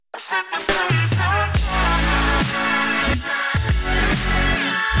I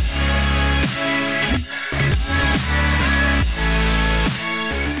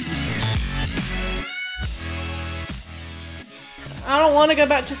don't want to go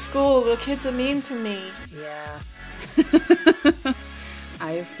back to school. The kids are mean to me. Yeah.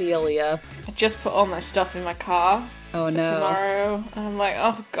 I feel ya. I just put all my stuff in my car. Oh no. Tomorrow. And I'm like,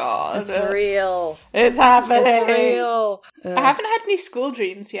 oh god. It's real. It's happening. It's real. I haven't had any school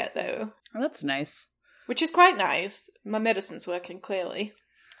dreams yet, though. Oh, that's nice. Which is quite nice. My medicine's working, clearly.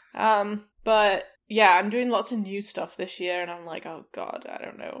 But yeah, I'm doing lots of new stuff this year, and I'm like, oh god, I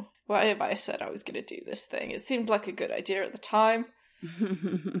don't know. Why have I said I was going to do this thing? It seemed like a good idea at the time.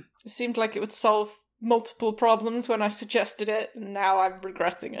 It seemed like it would solve multiple problems when I suggested it, and now I'm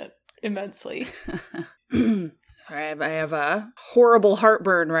regretting it immensely. Sorry, I have a horrible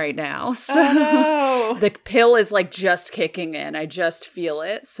heartburn right now. So oh no! The pill is like just kicking in. I just feel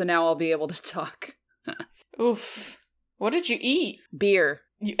it. So now I'll be able to talk. Oof. What did you eat? Beer.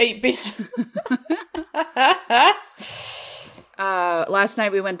 You ate beer? Last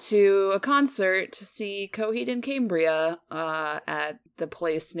night we went to a concert to see Coheed and Cambria at the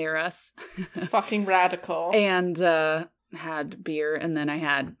place near us. Fucking radical. And had beer, and then I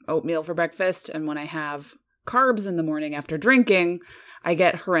had oatmeal for breakfast, and when I have carbs in the morning after drinking, I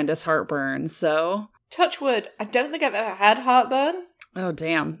get horrendous heartburn, so... Touch wood, I don't think I've ever had heartburn. Oh,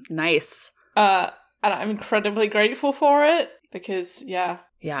 damn. Nice. And I'm incredibly grateful for it, because, yeah.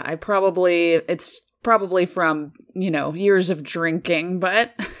 Yeah, it's probably from, years of drinking,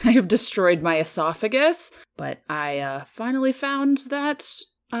 but I have destroyed my esophagus. But I finally found that,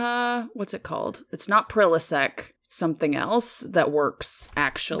 what's it called? It's not Prilosec. Something else that works,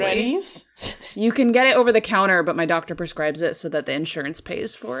 actually. Rennies? You can get it over the counter, but my doctor prescribes it so that the insurance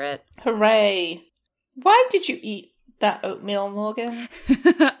pays for it. Hooray. Why did you eat that oatmeal, Morgan?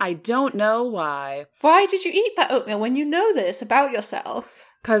 I don't know why. Why did you eat that oatmeal when you know this about yourself?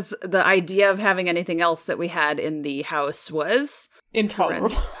 Because the idea of having anything else that we had in the house was... intolerable.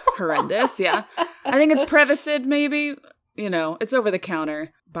 Horrendous, yeah. I think it's Prevacid, maybe. It's over the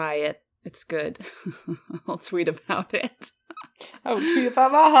counter. Buy it. It's good. I'll tweet about it. I'll tweet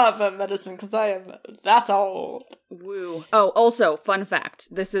about my heartburn medicine because I am that old. Woo. Oh, also, fun fact.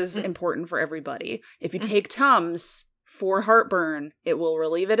 This is important for everybody. If you take Tums for heartburn, it will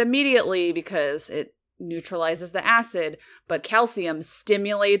relieve it immediately because it neutralizes the acid, but calcium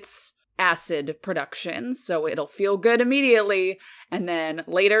stimulates acid production, so it'll feel good immediately, and then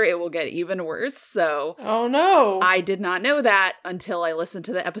later it will get even worse, so... Oh no! I did not know that until I listened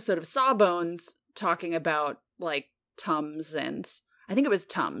to the episode of Sawbones talking about, Tums, and... I think it was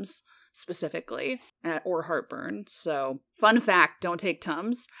Tums, specifically, or heartburn, so... Fun fact, don't take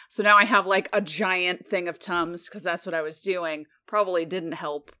Tums. So now I have, a giant thing of Tums, because that's what I was doing. Probably didn't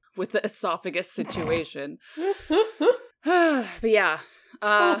help with the esophagus situation. But yeah...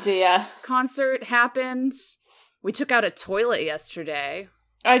 oh dear. Concert happened. We took out a toilet yesterday.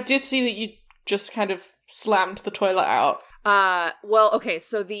 I did see that you just kind of slammed the toilet out. Well, okay,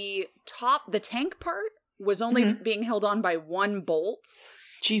 so the tank part was only being held on by one bolt.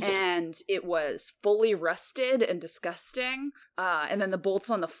 Jesus. And it was fully rusted and disgusting. And then the bolts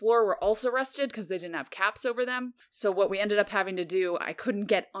on the floor were also rusted because they didn't have caps over them. So what we ended up having to do, I couldn't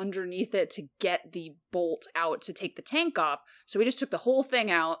get underneath it to get the bolt out to take the tank off. So we just took the whole thing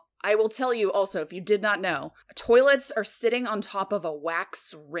out. I will tell you also, if you did not know, toilets are sitting on top of a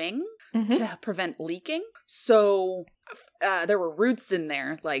wax ring to prevent leaking. So there were roots in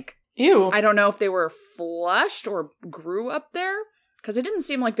there. Ew. I don't know if they were flushed or grew up there. Because it didn't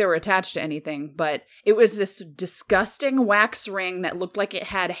seem like they were attached to anything, but it was this disgusting wax ring that looked like it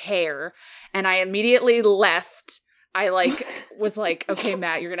had hair, and I immediately left. I, was like, okay,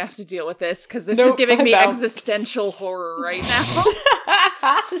 Matt, you're gonna have to deal with this, because this is giving me existential horror right now.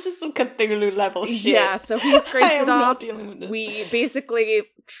 This is some Cthulhu level shit. Yeah, so he scraped it off. Not dealing with this. We basically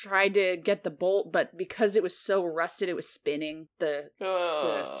tried to get the bolt, but because it was so rusted, it was spinning. The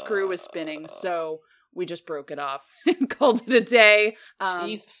screw was spinning, so... we just broke it off and called it a day.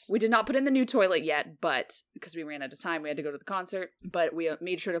 Jesus. We did not put in the new toilet yet, but because we ran out of time, we had to go to the concert. But we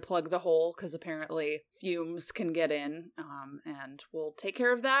made sure to plug the hole because apparently fumes can get in. And we'll take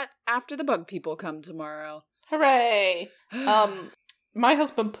care of that after the bug people come tomorrow. Hooray! My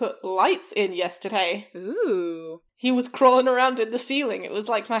husband put lights in yesterday. Ooh. He was crawling around in the ceiling. It was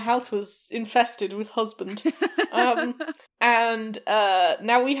like my house was infested with husband. And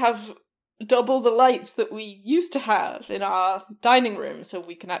now we have... double the lights that we used to have in our dining room so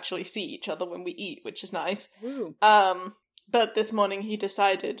we can actually see each other when we eat, which is nice. Ooh. But this morning he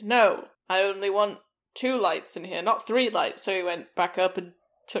decided, no, I only want 2 lights in here, not 3 lights. So he went back up and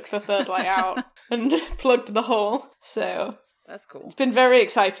took the third light out and plugged the hole. So that's cool. It's been very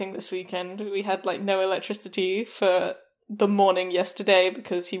exciting this weekend. We had like no electricity for the morning yesterday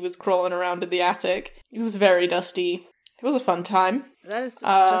because he was crawling around in the attic. It was very dusty. It was a fun time. That is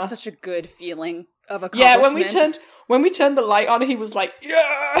just such a good feeling of accomplishment. Yeah, when we turned the light on, he was like,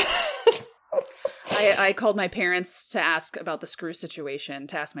 yeah. I called my parents to ask about the screw situation,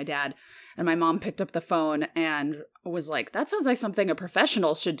 to ask my dad, and my mom picked up the phone and was like, that sounds like something a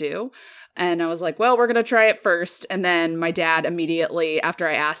professional should do. And I was like, well, we're going to try it first. And then my dad immediately, after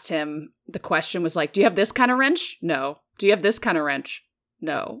I asked him, the question was like, do you have this kind of wrench? No. Do you have this kind of wrench?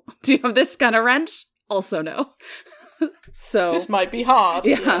 No. Do you have this kind of wrench? Also no. So this might be hard.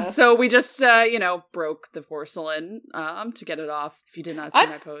 Yeah. So we just, broke the porcelain to get it off. If you did not see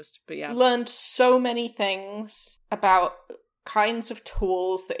my post, but yeah, learned so many things about kinds of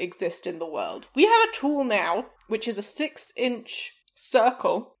tools that exist in the world. We have a tool now, which is a 6-inch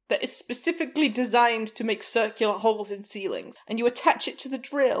circle that is specifically designed to make circular holes in ceilings, and you attach it to the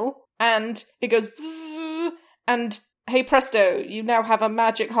drill, and it goes, and hey presto, you now have a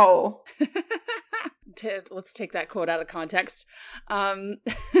magic hole. Let's take that quote out of context.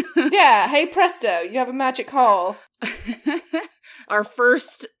 Yeah, hey presto, you have a magic hole. Our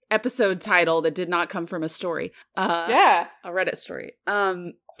first episode title that did not come from a story. Yeah. A Reddit story.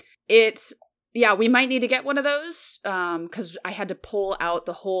 We might need to get one of those, because I had to pull out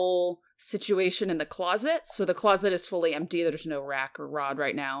the whole situation in the closet. So the closet is fully empty. There's no rack or rod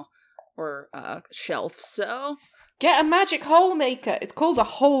right now, or shelf, so... Get a magic hole maker. It's called a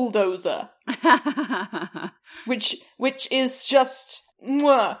hole dozer. which is just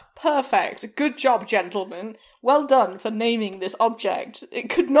perfect. Good job, gentlemen. Well done for naming this object.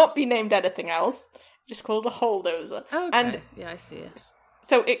 It could not be named anything else. Just called a hole dozer. Okay. And yeah, I see it.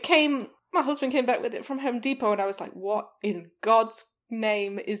 So my husband came back with it from Home Depot, and I was like, what in God's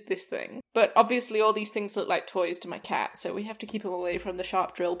name is this thing? But obviously all these things look like toys to my cat, so we have to keep him away from the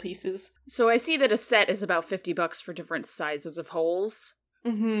sharp drill pieces. So I see that a set is about $50 for different sizes of holes.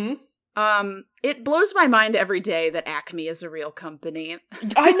 Mm-hmm. It blows my mind every day that Acme is a real company.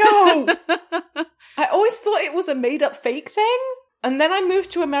 I know! I always thought it was a made-up fake thing, and then I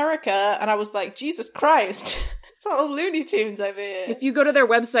moved to America, and I was like, Jesus Christ, it's all Looney Tunes over here. If you go to their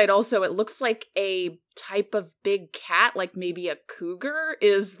website also, it looks like a type of big cat, like maybe a cougar,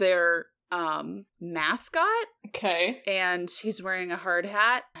 is their mascot. Okay. And he's wearing a hard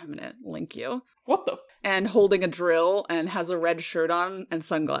hat. I'm gonna link you. What the? And holding a drill and has a red shirt on and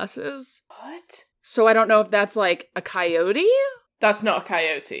sunglasses. What? So I don't know if that's like a coyote? That's not a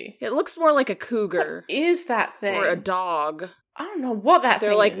coyote. It looks more like a cougar. What is that thing? Or a dog. I don't know what that thing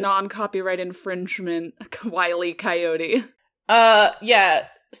is. They're like non-copyright infringement, Wile E. Coyote. Yeah.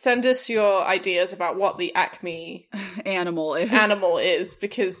 Send us your ideas about what the Acme animal is,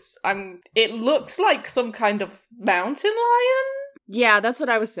 because it looks like some kind of mountain lion. Yeah, that's what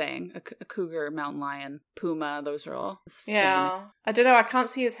I was saying. A cougar, mountain lion, puma, those are all the same. Yeah. I don't know, I can't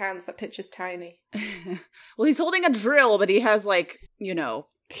see his hands. That picture's tiny. Well, he's holding a drill, but he has like, human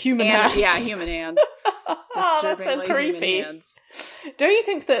hands. Yeah, human hands. Oh, that's so creepy. Don't you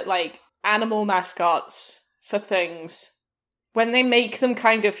think that, like, animal mascots for things, when they make them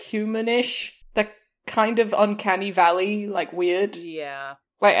kind of humanish, they're kind of uncanny valley, like, weird? Yeah.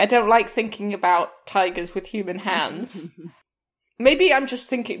 Like, I don't like thinking about tigers with human hands. Maybe I'm just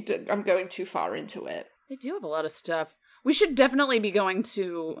thinking I'm going too far into it. They do have a lot of stuff. We should definitely be going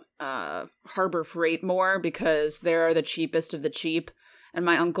to Harbor Freight more, because they're the cheapest of the cheap. And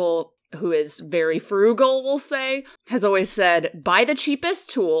my uncle, who is very frugal, we'll say, has always said, buy the cheapest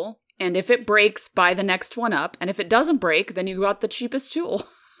tool, and if it breaks, buy the next one up. And if it doesn't break, then you got the cheapest tool.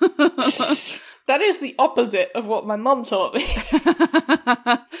 That is the opposite of what my mom taught me.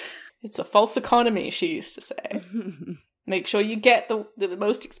 It's a false economy, she used to say. Make sure you get the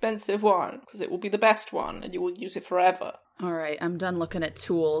most expensive one, because it will be the best one, and you will use it forever. All right, I'm done looking at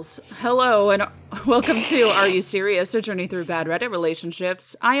tools. Hello, and welcome to Are You Serious? A Journey Through Bad Reddit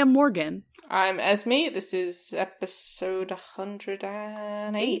Relationships. I am Morgan. I'm Esme. This is episode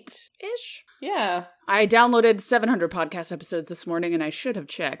 108-ish. Yeah. I downloaded 700 podcast episodes this morning, and I should have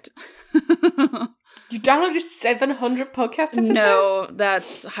checked. You downloaded 700 podcast episodes? No,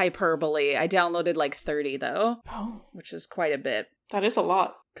 that's hyperbole. I downloaded like 30, though. Oh. Which is quite a bit. That is a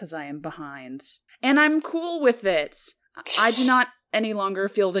lot. Because I am behind. And I'm cool with it. I do not any longer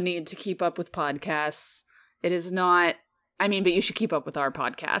feel the need to keep up with podcasts. It is not... I mean, but you should keep up with our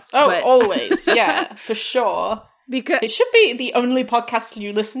podcast. Oh, but... always. Yeah, for sure. Because it should be the only podcast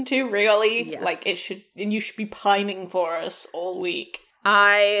you listen to, really. Yes. Like, it should... And you should be pining for us all week.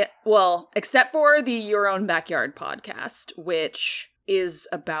 Except for the Your Own Backyard podcast, which is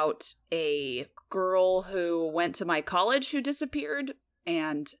about a girl who went to my college who disappeared.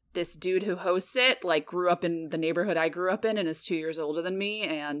 And this dude who hosts it, like, grew up in the neighborhood I grew up in and is 2 years older than me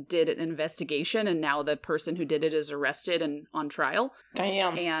and did an investigation. And now the person who did it is arrested and on trial.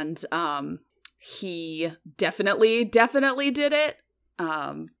 Damn. And he definitely did it.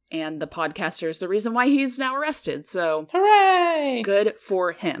 And the podcaster is the reason why he's now arrested. So hooray! Good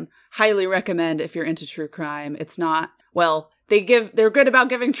for him. Highly recommend if you're into true crime. It's not, well, they're good about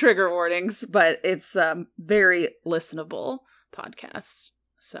giving trigger warnings, but it's very listenable podcast.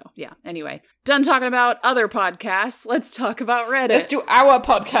 So yeah, anyway, done talking about other podcasts. Let's talk about Reddit. Let's do our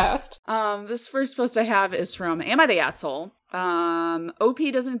podcast. This first post I have is from Am I the Asshole? OP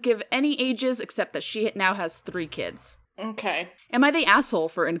doesn't give any ages except that she now has 3 kids. Okay. Am I the asshole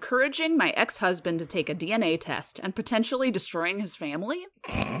for encouraging my ex-husband to take a DNA test and potentially destroying his family?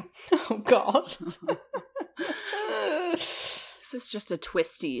 Oh, God. This is just a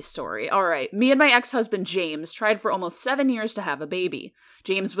twisty story. All right. Me and my ex-husband, James, tried for almost 7 years to have a baby.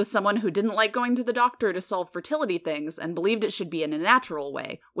 James was someone who didn't like going to the doctor to solve fertility things and believed it should be in a natural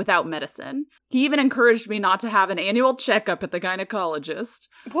way, without medicine. He even encouraged me not to have an annual checkup at the gynecologist.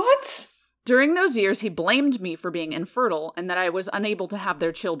 What? During those years, he blamed me for being infertile and that I was unable to have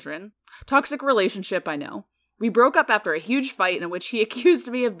their children. Toxic relationship, I know. We broke up after a huge fight in which he accused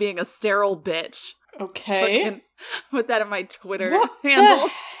me of being a sterile bitch. Okay. Put that in my Twitter what handle.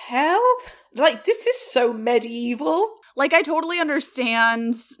 The hell? Like, this is so medieval. Like, I totally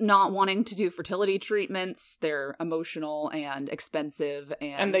understand not wanting to do fertility treatments. They're emotional and expensive,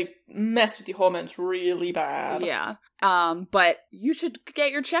 and they mess with your hormones really bad. Yeah. But you should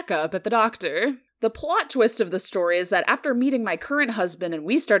get your checkup at the doctor. The plot twist of the story is that after meeting my current husband and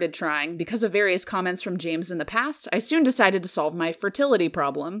we started trying, because of various comments from James in the past, I soon decided to solve my fertility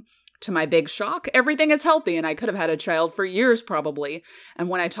problem. To my big shock, everything is healthy and I could have had a child for years probably. And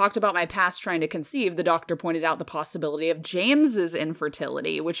when I talked about my past trying to conceive, the doctor pointed out the possibility of James's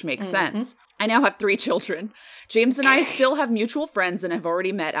infertility, which makes sense. I now have 3 children. James and I still have mutual friends and have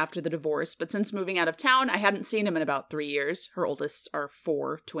already met after the divorce, but since moving out of town, I hadn't seen him in about 3 years. Her oldest are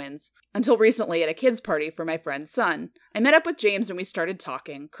 4 twins. Until recently at a kids' party for my friend's son. I met up with James and we started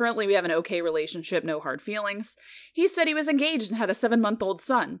talking. Currently we have an okay relationship, no hard feelings. He said he was engaged and had a 7-month-old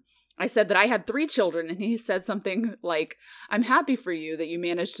son. I said that I had 3 children, and he said something like, I'm happy for you that you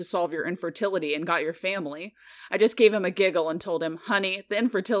managed to solve your infertility and got your family. I just gave him a giggle and told him, honey, the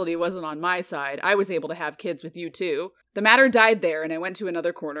infertility wasn't on my side. I was able to have kids with you too. The matter died there, and I went to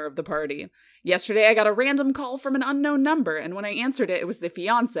another corner of the party. Yesterday, I got a random call from an unknown number, and when I answered it was the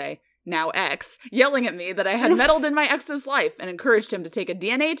fiancé, now ex, yelling at me that I had meddled in my ex's life and encouraged him to take a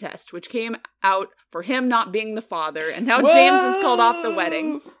DNA test, which came out for him not being the father, and now James is called off the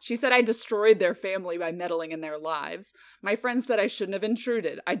wedding. She said I destroyed their family by meddling in their lives. My friend said I shouldn't have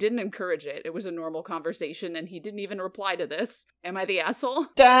intruded. I didn't encourage it. It was a normal conversation, and he didn't even reply to this. Am I the asshole?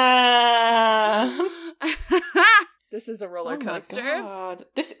 Damn! This is a roller coaster. Oh my God.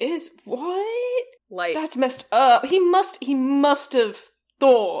 This is... What? Like... That's messed up. He must have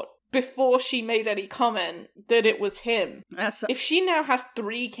thought before she made any comment that it was him. If she now has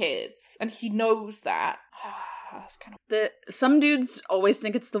 3 kids and he knows that, that's kind of... Some dudes always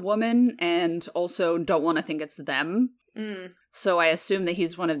think it's the woman and also don't want to think it's them. So I assume that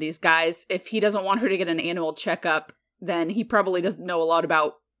he's one of these guys. If he doesn't want her to get an annual checkup, then he probably doesn't know a lot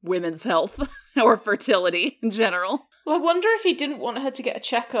about women's health or fertility in general. Well, I wonder if he didn't want her to get a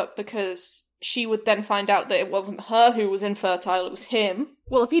checkup because she would then find out that it wasn't her who was infertile, it was him.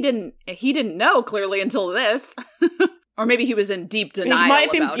 Well, if he didn't know clearly until this. Or maybe he was in deep denial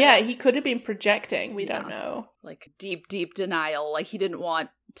about it. Yeah, he could have been projecting. We don't know. Like deep denial. Like he didn't want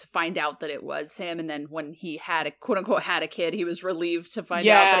to find out that it was him. And then when he had a quote unquote had a kid, he was relieved to find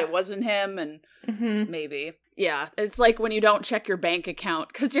out that it wasn't him. And maybe. Yeah. It's like when you don't check your bank account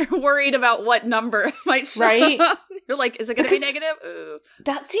because you're worried about what number might show up. You're like, is it going to be negative? Ooh.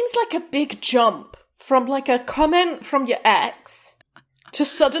 That seems like a big jump from like a comment from your ex to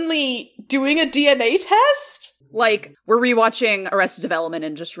suddenly doing a DNA test. Like, we're rewatching Arrested Development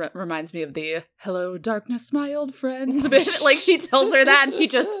and just reminds me of the hello, darkness, my old friend bit. Like, he tells her that and he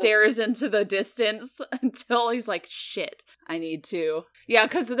just stares into the distance until he's like, shit, I need to. Yeah,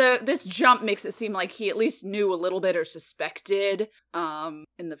 because this jump makes it seem like he at least knew a little bit or suspected in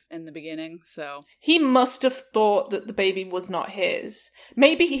the beginning, so. He must have thought that the baby was not his.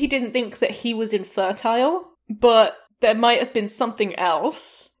 Maybe he didn't think that he was infertile, but there might have been something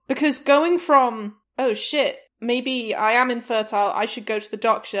else. Because going from, oh shit, maybe I am infertile, I should go to the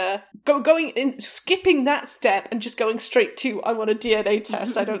doctor. Skipping that step and just going straight to, I want a DNA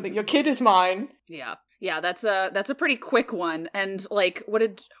test, I don't think your kid is mine. Yeah. Yeah, that's a pretty quick one. And like,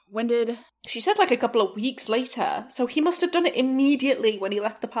 when did... She said like a couple of weeks later, so he must have done it immediately when he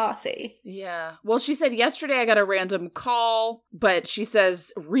left the party. Yeah. Well, she said yesterday I got a random call, but she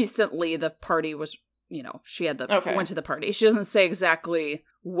says recently the party was, she had went to the party. She doesn't say exactly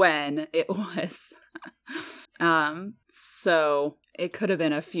when it was. So it could have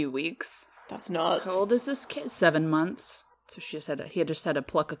been a few weeks. That's nuts. How old is this kid? 7 months. So he just had to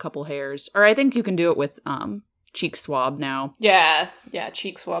pluck a couple hairs. Or I think you can do it with cheek swab now. Yeah,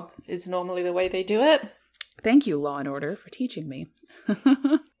 cheek swab is normally the way they do it. Thank you, Law & Order, for teaching me.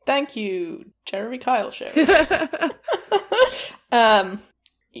 Thank you, Jeremy Kyle Show.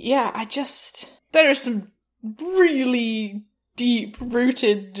 There is some really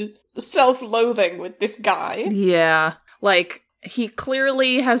deep-rooted self-loathing with this guy. Yeah, like, he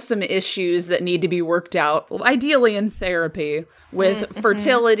clearly has some issues that need to be worked out, ideally in therapy, with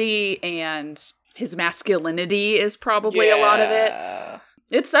fertility, and his masculinity is probably a lot of it.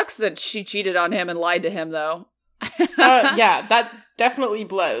 It sucks that she cheated on him and lied to him, though. That definitely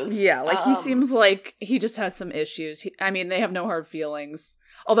blows. Yeah, like, he seems like he just has some issues. They have no hard feelings.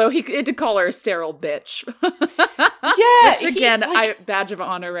 Although he did call her a sterile bitch. Yeah. Which, again, badge of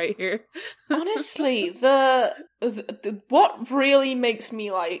honor right here. Honestly, the what really makes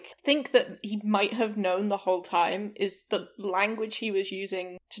me, think that he might have known the whole time is the language he was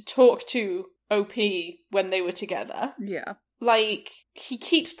using to talk to OP when they were together. Yeah. He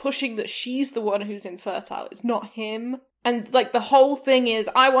keeps pushing that she's the one who's infertile. It's not him. And, the whole thing is,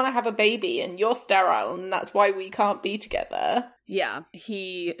 I want to have a baby, and you're sterile, and that's why we can't be together. Yeah,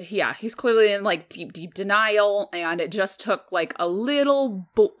 he's clearly in, deep, deep denial, and it just took, a little,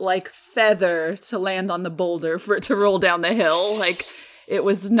 feather to land on the boulder for it to roll down the hill. It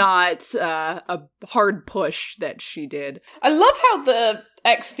was not a hard push that she did. I love how the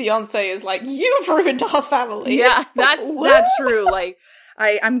ex-fiancé is you've ruined our family. Yeah, that's true.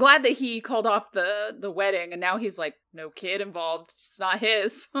 I'm glad that he called off the wedding, and now he's no kid involved. It's not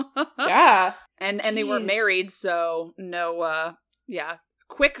his. Yeah. And they weren't married, so no,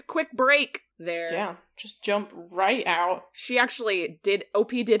 quick break there. Yeah, just jump right out. She actually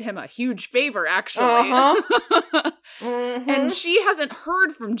OP did him a huge favor, actually. Uh-huh. Mm-hmm. And she hasn't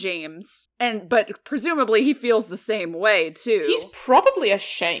heard from James, but presumably he feels the same way, too. He's probably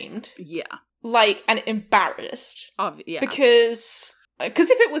ashamed. Yeah. And embarrassed. Yeah. Because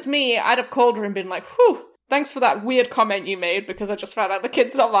if it was me, I'd have called her and been like, whew, thanks for that weird comment you made because I just found out the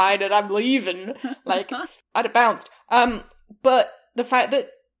kid's not mine and I'm leaving. I'd have bounced. But the fact that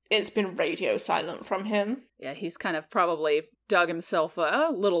it's been radio silent from him. Yeah, he's kind of probably dug himself a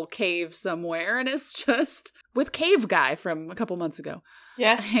little cave somewhere and is just with Cave Guy from a couple months ago.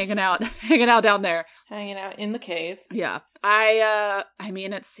 Yes. Hanging out down there. Hanging out in the cave. Yeah.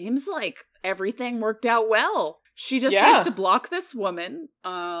 It seems like everything worked out well. She just needs to block this woman.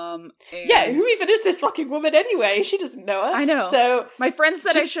 Yeah, who even is this fucking woman anyway? She doesn't know her. I know. So my friend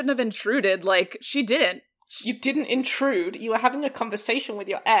said I shouldn't have intruded. She didn't. You didn't intrude. You were having a conversation with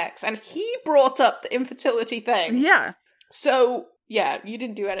your ex, and he brought up the infertility thing. Yeah. So, yeah, you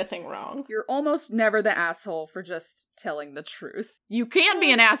didn't do anything wrong. You're almost never the asshole for just telling the truth. You can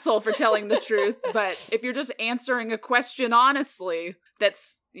be an asshole for telling the truth, but if you're just answering a question honestly,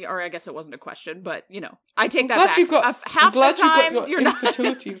 or I guess it wasn't a question, but, I take that back. Half the time, you got your you're not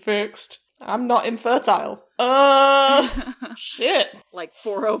infertility fixed. I'm not infertile. Shit.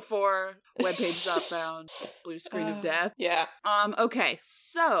 404, webpage not found, blue screen of death. Yeah. Okay,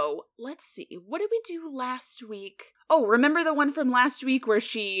 so, let's see. What did we do last week? Oh, remember the one from last week where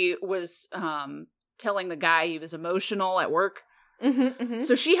she was, telling the guy he was emotional at work? Mm-hmm, mm-hmm.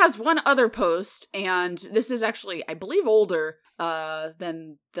 So she has one other post, and this is actually, I believe, older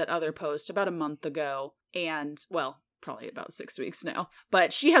than that other post, about a month ago. And, well, probably about 6 weeks now.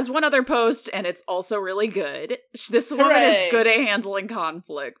 But she has one other post, and it's also really good. This woman is good at handling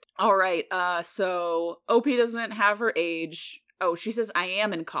conflict. All right, so OP doesn't have her age. Oh, she says, I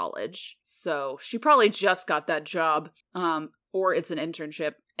am in college. So she probably just got that job. Or it's an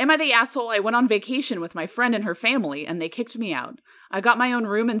internship. Am I the asshole? I went on vacation with my friend and her family, and they kicked me out. I got my own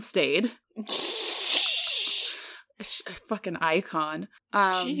room and stayed. Fucking icon.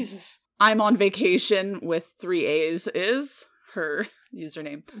 Jesus. I'm on vacation with 3 A's is her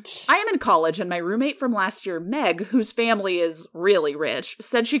username. I am in college, and my roommate from last year, Meg, whose family is really rich,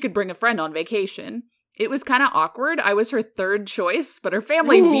 said she could bring a friend on vacation. It was kind of awkward. I was her third choice, but her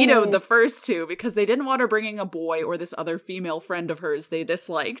family vetoed the first two because they didn't want her bringing a boy or this other female friend of hers they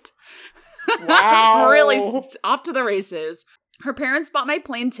disliked. Wow. Really off to the races. Her parents bought my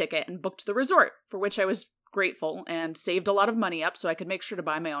plane ticket and booked the resort, for which I was grateful and saved a lot of money up so I could make sure to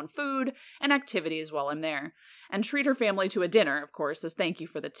buy my own food and activities while I'm there. And treat her family to a dinner, of course, as thank you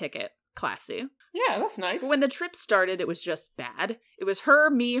for the ticket. Classy. Yeah, that's nice. But when the trip started, it was just bad. It was her,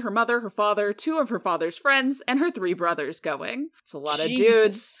 me, her mother, her father, 2 of her father's friends, and her 3 brothers going. It's a lot of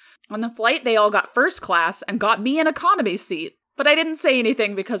dudes. On the flight, they all got first class and got me an economy seat. But I didn't say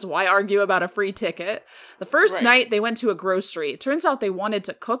anything because why argue about a free ticket? The first night, they went to a grocery. It turns out they wanted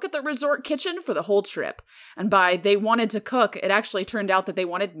to cook at the resort kitchen for the whole trip. And by they wanted to cook, it actually turned out that they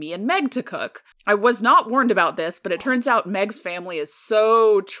wanted me and Meg to cook. I was not warned about this, but it turns out Meg's family is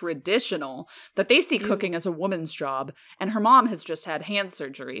so traditional that they see cooking as a woman's job, and her mom has just had hand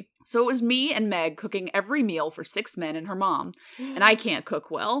surgery. So it was me and Meg cooking every meal for 6 men and her mom. And I can't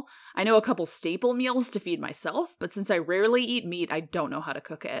cook well. I know a couple staple meals to feed myself, but since I rarely eat meat, I don't know how to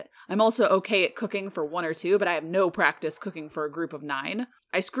cook it. I'm also okay at cooking for 1 or 2, but I have no practice cooking for a group of 9.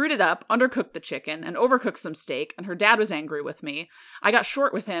 I screwed it up, undercooked the chicken, and overcooked some steak, and her dad was angry with me. I got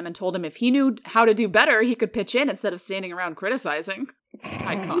short with him and told him if he knew how to do better, he could pitch in instead of standing around criticizing.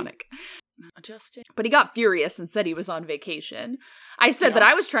 Iconic. Adjusting. But he got furious and said he was on vacation. I said that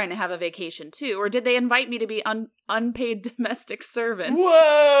I was trying to have a vacation too, or did they invite me to be unpaid domestic servant?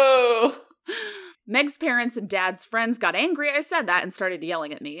 Whoa! Meg's parents and dad's friends got angry. I said that and started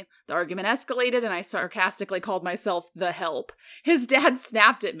yelling at me. The argument escalated and I sarcastically called myself the help. His dad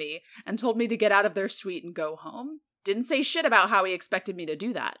snapped at me and told me to get out of their suite and go home. Didn't say shit about how he expected me to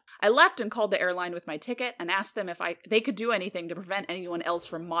do that. I left and called the airline with my ticket and asked them if they could do anything to prevent anyone else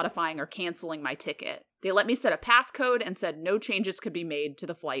from modifying or canceling my ticket. They let me set a passcode and said no changes could be made to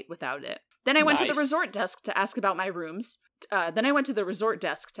the flight without it. Then I went to the resort desk to ask about my rooms.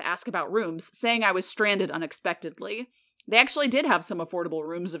 Saying I was stranded unexpectedly. They actually did have some affordable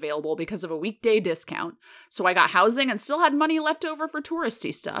rooms available because of a weekday discount, so I got housing and still had money left over for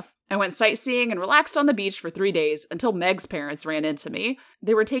touristy stuff. I went sightseeing and relaxed on the beach for 3 days until Meg's parents ran into me.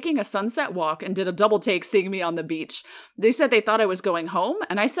 They were taking a sunset walk and did a double take seeing me on the beach. They said they thought I was going home,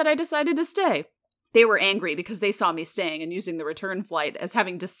 and I said I decided to stay. They were angry because they saw me staying and using the return flight as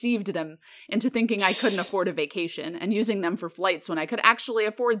having deceived them into thinking I couldn't afford a vacation and using them for flights when I could actually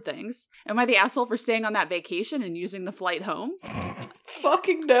afford things. Am I the asshole for staying on that vacation and using the flight home?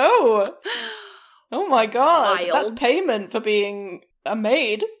 Fucking no. Oh my god. Wild. That's payment for being a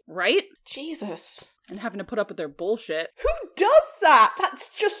maid. Right? Jesus. And having to put up with their bullshit. Who does that?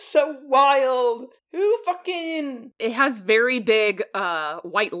 That's just so wild. Who fucking... It has very big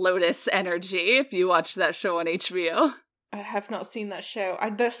White Lotus energy if you watch that show on HBO. I have not seen that show.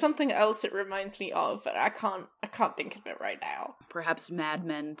 There's something else it reminds me of, but I can't think of it right now. Perhaps Mad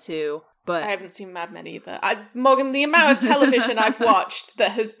Men too, but... I haven't seen Mad Men either. Morgan, the amount of television I've watched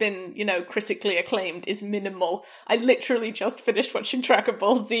that has been, critically acclaimed is minimal. I literally just finished watching Dragon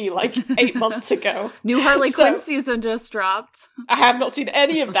Ball Z like 8 months ago. New Harley Quinn season just dropped. I have not seen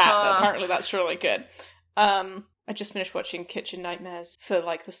any of that, but apparently that's really good. I just finished watching Kitchen Nightmares for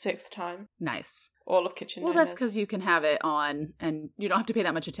like the 6th time. Nice. All of Kitchen Nightmares. Well, that's because you can have it on and you don't have to pay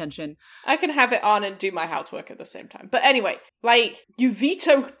that much attention. I can have it on and do my housework at the same time. But anyway, you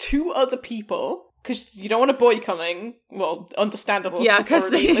veto 2 other people because you don't want a boy coming. Well, understandable. Yeah, because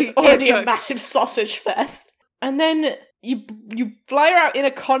there's already a massive sausage fest. And then you fly her out in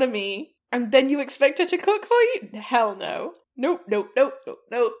economy and then you expect her to cook for you? Hell no. Nope.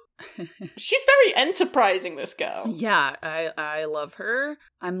 She's very enterprising, this girl. Yeah, I love her.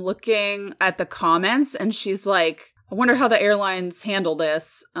 I'm looking at the comments and she's like, I wonder how the airlines handle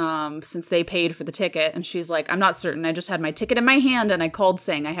this, since they paid for the ticket. And she's like, I'm not certain. I just had my ticket in my hand and I called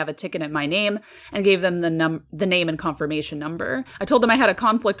saying I have a ticket in my name and gave them the name and confirmation number. I told them I had a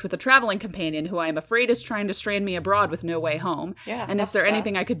conflict with a traveling companion who I am afraid is trying to strand me abroad with no way home. Yeah, and is there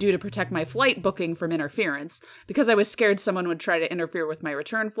anything I could do to protect my flight booking from interference? Because I was scared someone would try to interfere with my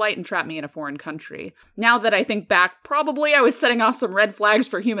return flight and trap me in a foreign country. Now that I think back, probably I was setting off some red flags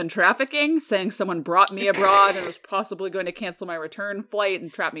for human trafficking, saying someone brought me abroad and was possibly going to cancel my return flight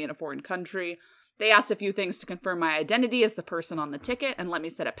and trap me in a foreign country. They asked a few things to confirm my identity as the person on the ticket and let me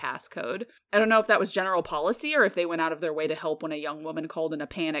set a passcode. I don't know if that was general policy or if they went out of their way to help when a young woman called in a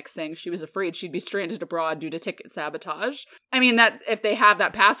panic saying she was afraid she'd be stranded abroad due to ticket sabotage. I mean, that if they have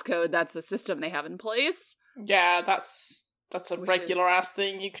that passcode, that's a system they have in place. Yeah, that's a regular ass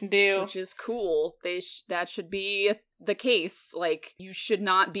thing you can do. Which is cool. That should be the case. Like, you should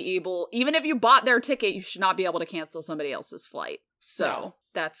not be able, even if you bought their ticket, you should not be able to cancel somebody else's flight. So,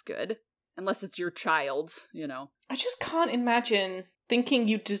 That's good. Unless it's your child, I just can't imagine thinking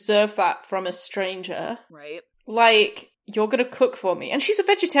you deserve that from a stranger. Right. Like, you're gonna cook for me. And she's a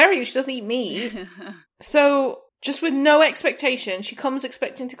vegetarian, she doesn't eat meat. So, Just with no expectation. She comes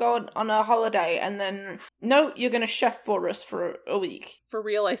expecting to go on a holiday, and then, no, you're going to chef for us for a week. For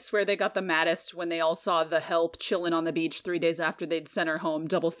real, I swear they got the maddest when they all saw the help chilling on the beach 3 days after they'd sent her home,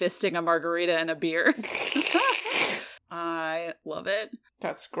 double fisting a margarita and a beer. I love it.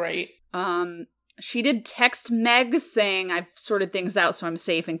 That's great. She did text Meg saying, I've sorted things out so I'm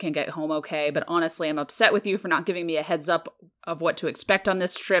safe and can get home okay, but honestly, I'm upset with you for not giving me a heads up of what to expect on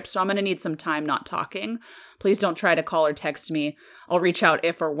this trip, so I'm going to need some time not talking. Please don't try to call or text me. I'll reach out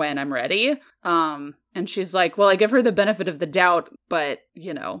if or when I'm ready. And she's like, well, I give her the benefit of the doubt, but,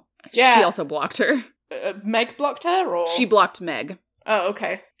 she also blocked her. Meg blocked her, or? She blocked Meg. Oh,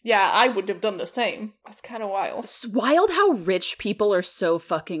 okay. Yeah, I would have done the same. That's kind of wild. It's wild how rich people are so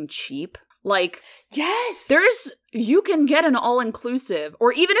fucking cheap. Like, yes! You can get an all-inclusive,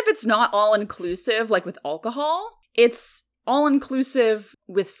 or even if it's not all-inclusive, like with alcohol, it's all-inclusive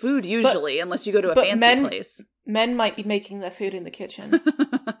with food usually, unless you go to a fancy place. Men might be making their food in the kitchen.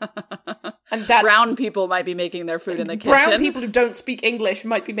 And that's... Brown people might be making their food in the kitchen. Brown people who don't speak English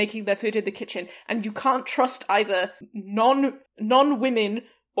might be making their food in the kitchen. And you can't trust either non-women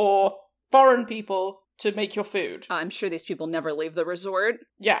or foreign people to make your food. I'm sure these people never leave the resort.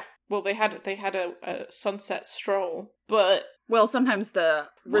 Yeah. Well, they had a sunset stroll, but... Well, sometimes the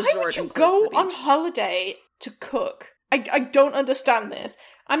resort... Why would you go on holiday to cook? I don't understand this.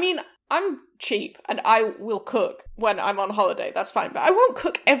 I mean, I'm cheap, and I will cook when I'm on holiday, that's fine, but I won't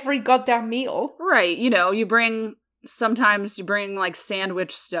cook every goddamn meal. Right, sometimes you bring, like,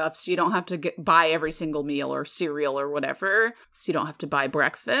 sandwich stuff, so you don't have to buy every single meal or cereal or whatever, so you don't have to buy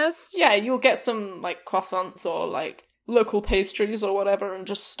breakfast. Yeah, you'll get some, like, croissants or, like, local pastries or whatever and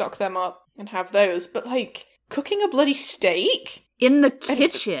just stock them up and have those. But, like, cooking a bloody steak? In the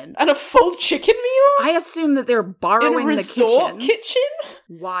kitchen. And a full chicken meal? I assume that they're borrowing the kitchen. In a resort kitchen?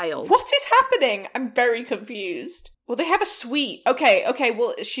 Wild. What is happening? I'm very confused. Well, they have a suite. Okay,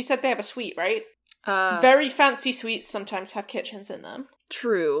 well, she said they have a suite, right? Very fancy suites sometimes have kitchens in them.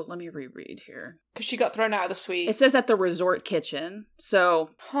 True. Let me reread here. Because she got thrown out of the suite. It says at the resort kitchen.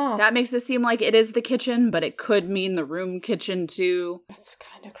 So that makes it seem like it is the kitchen, but it could mean the room kitchen too. That's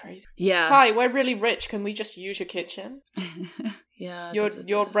kind of crazy. Yeah. Hi, we're really rich. Can we just use your kitchen? Yeah.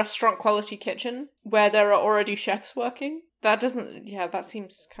 Your restaurant quality kitchen where there are already chefs working? That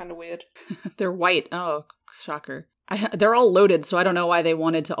seems kind of weird. They're white. Oh, shocker. They're all loaded, so I don't know why they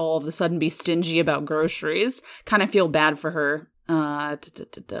wanted to all of a sudden be stingy about groceries. Kind of feel bad for her.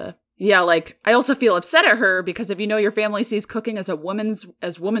 Yeah, like, I also feel upset at her because if you know your family sees cooking as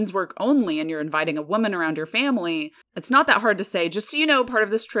woman's work only and you're inviting a woman around your family, it's not that hard to say, just so you know, part of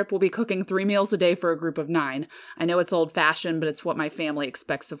this trip will be cooking 3 meals a day for a group of 9. I know it's old-fashioned, but it's what my family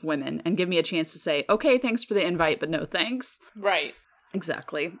expects of women. And give me a chance to say, okay, thanks for the invite, but no thanks. Right.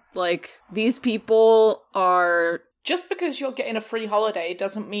 Exactly. Like, these people are... Just because you're getting a free holiday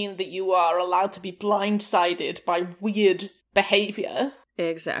doesn't mean that you are allowed to be blindsided by weird behavior.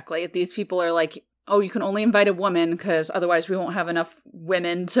 Exactly. These people are like, oh, you can only invite a woman because otherwise we won't have enough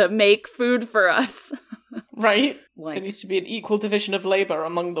women to make food for us. Right? Like, there needs to be an equal division of labor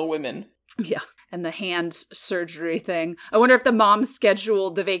among the women. Yeah. And the hand surgery thing. I wonder if the mom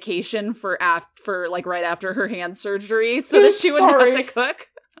scheduled the vacation for like right after her hand surgery so that she wouldn't have to cook.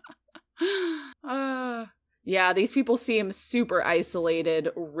 Yeah, these people seem super isolated,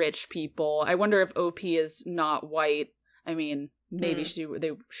 rich people. I wonder if OP is not white. I mean, maybe she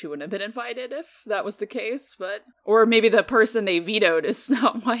wouldn't have been invited if that was the case, but... Or maybe the person they vetoed is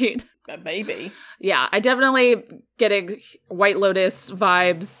not white. Maybe. Yeah, I definitely getting White Lotus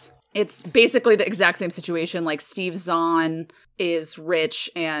vibes. It's basically the exact same situation. Like, Steve Zahn is rich,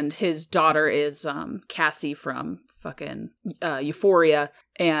 and his daughter is Cassie from fucking Euphoria,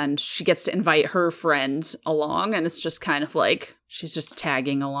 and she gets to invite her friend along, and it's just kind of like, she's just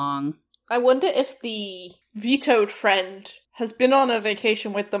tagging along. I wonder if the vetoed friend has been on a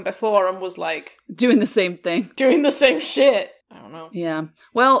vacation with them before and was like... Doing the same thing. Doing the same shit. I don't know. Yeah.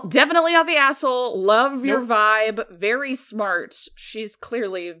 Well, definitely not the asshole. Love your vibe. Very smart. She's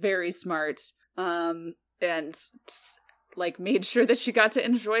clearly very smart. And, like, made sure that she got to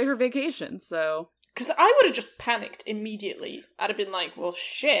enjoy her vacation, so... Because I would have just panicked immediately. I'd have been like, well,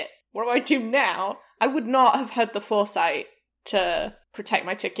 shit, what do I do now? I would not have had the foresight to protect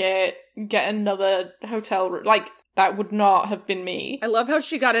my ticket, get another hotel room. Like, that would not have been me. I love how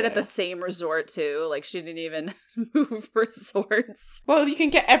she got it at the same resort, too. Like, she didn't even move resorts. Well, you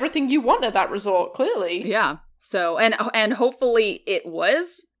can get everything you want at that resort, clearly. Yeah. So, and hopefully it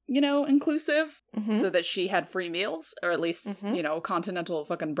was... inclusive, so that she had free meals, or at least, continental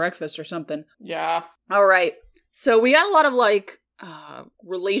fucking breakfast or something. Yeah. All right. So we got a lot of, like,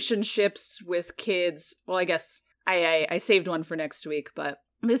 relationships with kids. Well, I guess I saved one for next week, but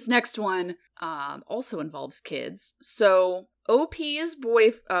this next one also involves kids. So OP's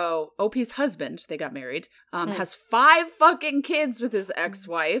husband, they got married, has 5 fucking kids with his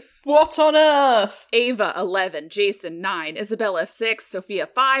ex-wife. What on earth? Ava, 11, Jason, 9, Isabella, 6, Sophia,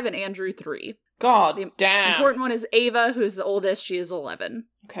 5, and Andrew, 3. God The damn. important one is Ava, who's the oldest. She is 11.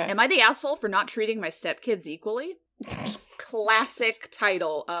 Okay. Am I the asshole for not treating my stepkids equally? Classic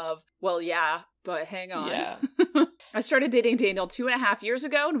title of, well, yeah, but hang on. Yeah. I started dating Daniel 2.5 years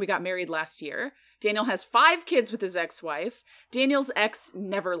ago, and we got married last year. Daniel has 5 kids with his ex-wife. Daniel's ex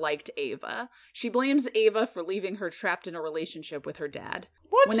never liked Ava. She blames Ava for leaving her trapped in a relationship with her dad.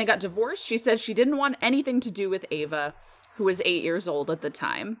 What? When they got divorced, she said she didn't want anything to do with Ava, who was 8 years old at the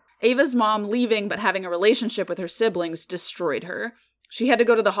time. Ava's mom leaving but having a relationship with her siblings destroyed her. She had to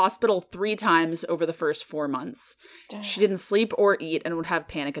go to the hospital 3 times over the first 4 months. Damn. She didn't sleep or eat and would have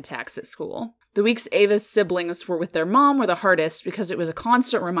panic attacks at school. The weeks Ava's siblings were with their mom were the hardest because it was a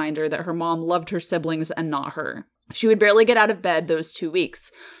constant reminder that her mom loved her siblings and not her. She would barely get out of bed those 2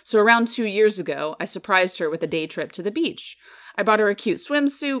 weeks. So around 2 years ago, I surprised her with a day trip to the beach. I bought her a cute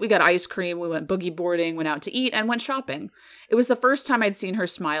swimsuit, we got ice cream, we went boogie boarding, went out to eat, and went shopping. It was the first time I'd seen her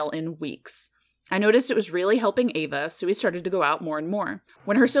smile in weeks. I noticed it was really helping Ava, so we started to go out more and more.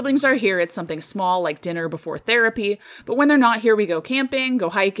 When her siblings are here, it's something small like dinner before therapy, but when they're not here, we go camping, go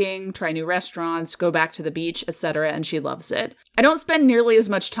hiking, try new restaurants, go back to the beach, etc., and she loves it. I don't spend nearly as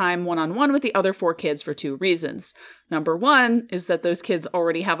much time one-on-one with the other 4 kids for 2 reasons. Number 1 is that those kids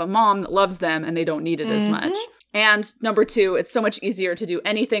already have a mom that loves them and they don't need it as much. And number 2, it's so much easier to do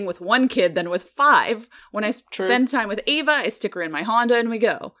anything with 1 kid than with 5. When I spend time with Ava, I stick her in my Honda and we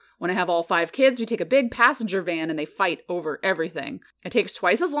go. When I have all 5 kids, we take a big passenger van and they fight over everything. It takes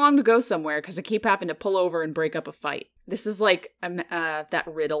twice as long to go somewhere because I keep having to pull over and break up a fight. This is like that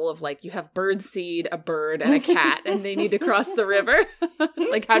riddle of like you have bird seed, a bird, and a cat, and they need to cross the river. It's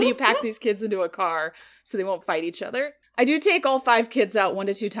like, how do you pack these kids into a car so they won't fight each other? I do take all 5 kids out 1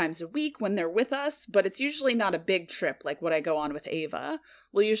 to 2 times a week when they're with us, but it's usually not a big trip like what I go on with Ava.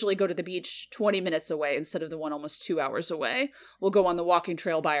 We'll usually go to the beach 20 minutes away instead of the one almost 2 hours away. We'll go on the walking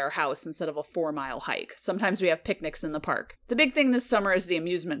trail by our house instead of a 4-mile hike. Sometimes we have picnics in the park. The big thing this summer is the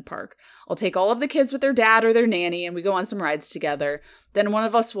amusement park. I'll take all of the kids with their dad or their nanny and we go on some rides together. Then one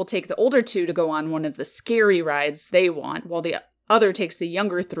of us will take the older 2 to go on one of the scary rides they want, while the other takes the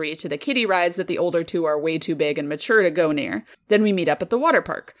younger 3 to the kiddie rides that the older 2 are way too big and mature to go near. Then we meet up at the water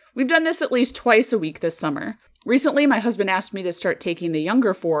park. We've done this at least twice a week this summer. Recently, my husband asked me to start taking the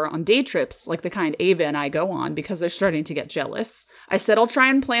younger 4 on day trips like the kind Ava and I go on because they're starting to get jealous. I said I'll try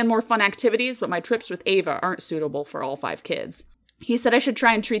and plan more fun activities, but my trips with Ava aren't suitable for all 5 kids. He said I should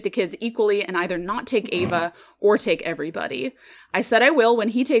try and treat the kids equally and either not take Ava or take everybody. I said I will when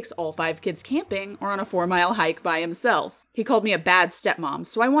he takes all 5 kids camping or on a 4-mile hike by himself. He called me a bad stepmom,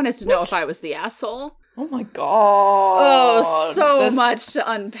 so I wanted to know if I was the asshole. Oh my god. Oh, so much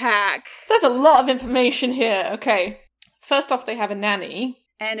to unpack. There's a lot of information here. Okay. First off, they have a nanny.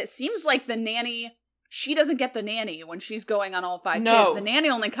 And it seems like the nanny, she doesn't get the nanny when she's going on all 5 No. kids. The nanny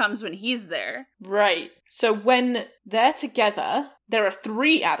only comes when he's there. Right. So when they're together, there are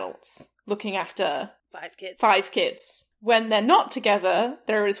 3 adults looking after 5 kids. 5 kids. When they're not together,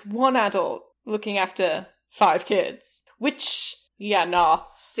 there is 1 adult looking after 5 kids. Which, yeah, nah.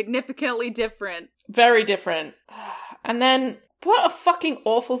 Significantly different. Very different. And then, what a fucking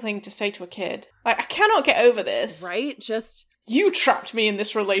awful thing to say to a kid. Like, I cannot get over this. Right? Just... You trapped me in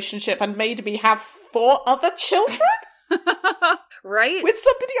this relationship and made me have 4 other children? Right? With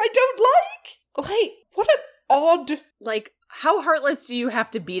somebody I don't like? Like, what an odd... Like, how heartless do you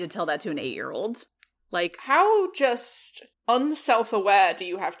have to be to tell that to an 8-year-old? Like, how just unself-aware do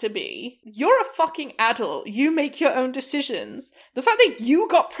you have to be? You're a fucking adult. You make your own decisions. The fact that you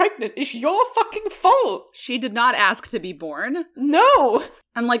got pregnant is your fucking fault. she did not ask to be born. No.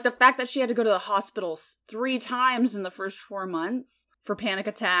 And, like, the fact that she had to go to the hospital 3 times in the first 4 months for panic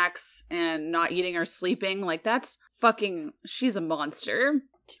attacks and not eating or sleeping, like, that's fucking... She's a monster.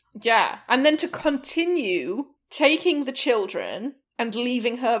 Yeah. And then to continue taking the children and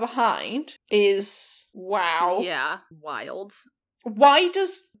leaving her behind is... wow. Yeah. Wild. Why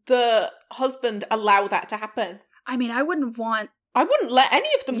does the husband allow that to happen? I mean, I wouldn't let any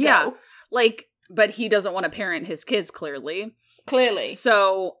of them go. Like, but he doesn't want to parent his kids, clearly. Clearly.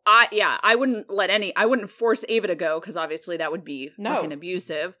 So, I wouldn't force Ava to go, because obviously that would be fucking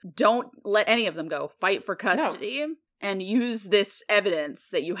abusive. Don't let any of them go. Fight for custody. No. And use this evidence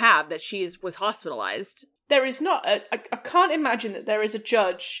that you have that she was hospitalized. There is not, I can't imagine that there is a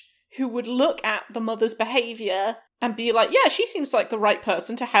judge who would look at the mother's behaviour and be like, yeah, she seems like the right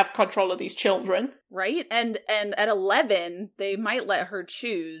person to have control of these children. Right? And at 11, they might let her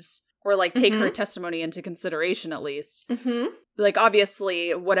choose, or like take her testimony into consideration at least. Mm-hmm. Like,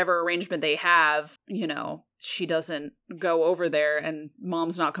 obviously, whatever arrangement they have, you know, she doesn't go over there, and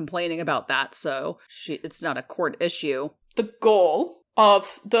mom's not complaining about that, so it's not a court issue. The goal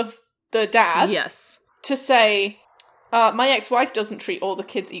of the dad, yes, to say, my ex-wife doesn't treat all the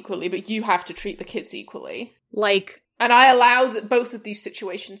kids equally, but you have to treat the kids equally. Like, and I allow both of these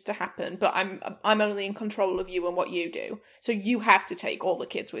situations to happen, but I'm only in control of you and what you do. So you have to take all the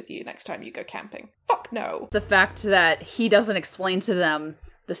kids with you next time you go camping. Fuck no. the fact that he doesn't explain to them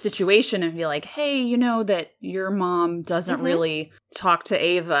the situation and be like, hey, you know that your mom doesn't really talk to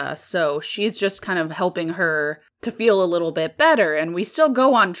Ava, so she's just kind of helping her to feel a little bit better, and we still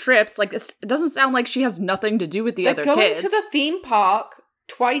go on trips. Like, it doesn't sound like she has nothing to do with the other kids. They're going to the theme park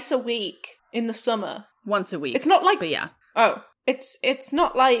twice a week in the summer. Once a week. It's not like... But yeah. Oh. It's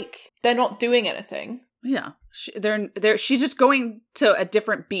not like they're not doing anything. Yeah. She's just going to a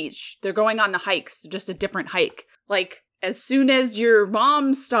different beach. They're going on hikes, just a different hike. Like, as soon as your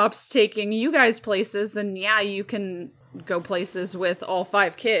mom stops taking you guys places, then yeah, you can go places with all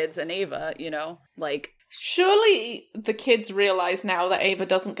 5 kids and Ava, you know? Like... Surely the kids realize now that Ava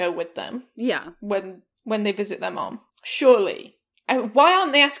doesn't go with them. Yeah. When they visit their mom. Surely. Why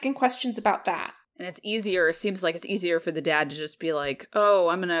aren't they asking questions about that? And it seems like it's easier for the dad to just be like, oh,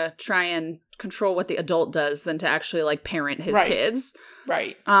 I'm going to try and control what the adult does than to actually, like, parent his kids.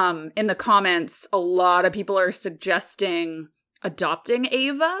 Right. In the comments, a lot of people are suggesting adopting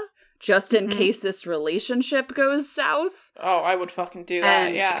Ava just in case this relationship goes south. Oh, I would fucking do that,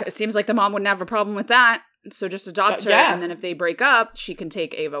 and yeah. It seems like the mom wouldn't have a problem with that. So just adopt her, and then if they break up, she can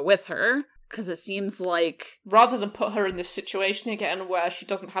take Ava with her. Because it seems like... Rather than put her in this situation again where she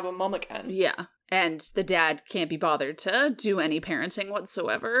doesn't have a mom again. Yeah. And the dad can't be bothered to do any parenting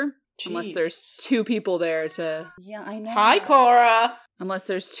whatsoever. Jeez. Unless there's 2 people there to... Yeah, I know. Hi, Cora! Unless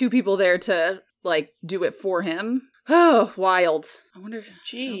there's 2 people there to, like, do it for him. Oh, wild. I wonder...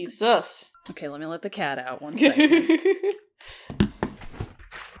 Jesus. Okay, let me let the cat out 1 second.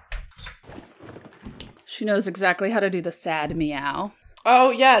 She knows exactly how to do the sad meow.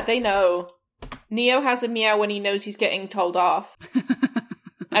 Oh, yeah, they know. Neo has a meow when he knows he's getting told off.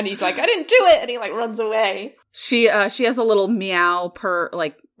 And he's like, I didn't do it! And he, like, runs away. She has a little meow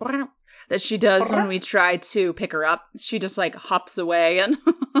that she does when we try to pick her up. She just, like, hops away and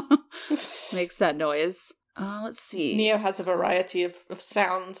makes that noise. Let's see. Neo has a variety of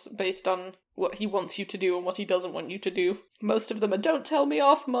sounds based on what he wants you to do and what he doesn't want you to do. Most of them are, don't tell me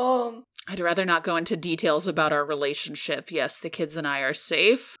off, Mom. I'd rather not go into details about our relationship. Yes, the kids and I are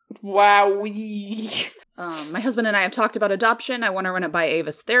safe. Wowee. My husband and I have talked about adoption. I want to run it by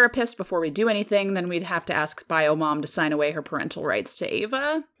Ava's therapist before we do anything. Then we'd have to ask Bio Mom to sign away her parental rights to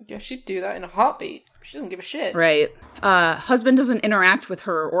Ava. Yeah, she'd do that in a heartbeat. She doesn't give a shit. Right. Husband doesn't interact with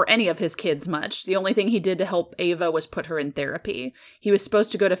her or any of his kids much. The only thing he did to help Ava was put her in therapy. He was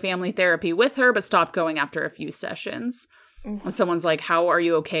supposed to go to family therapy with her, but stopped going after a few sessions. When someone's like, how are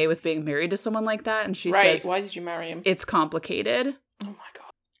you okay with being married to someone like that? And she says, why did you marry him? It's complicated. Oh my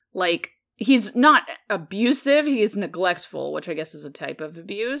God. Like, he's not abusive, he's neglectful, which I guess is a type of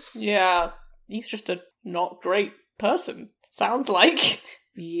abuse. Yeah. He's just a not great person. Sounds like.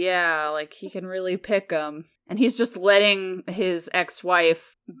 Yeah, like, he can really pick 'em. And he's just letting his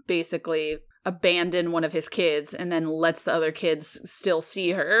ex-wife basically abandon one of his kids and then lets the other kids still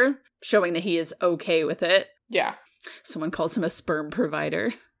see her, showing that he is okay with it. Yeah. Someone calls him a sperm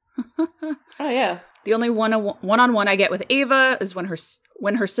provider. Oh, yeah. The only one-on-one I get with Ava is when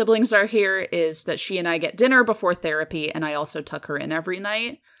her siblings are here, is that she and I get dinner before therapy, and I also tuck her in every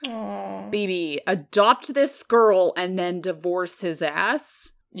night. Aww. Baby, adopt this girl and then divorce his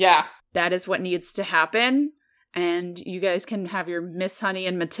ass. Yeah. That is what needs to happen. And you guys can have your Miss Honey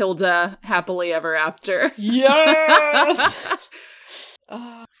and Matilda happily ever after. Yes!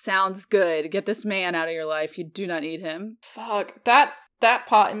 Sounds good. Get this man out of your life. You do not need him. Fuck. That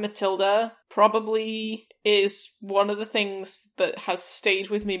part in Matilda probably is one of the things that has stayed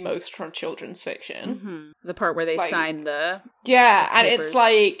with me most from children's fiction. Mm-hmm. The part where they sign the and papers. it's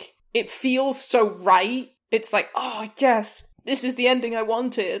like, it feels so right. It's like, oh, yes, this is the ending I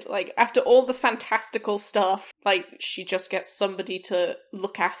wanted. Like, after all the fantastical stuff, like, she just gets somebody to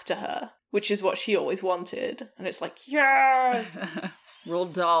look after her, which is what she always wanted. And it's like, yes!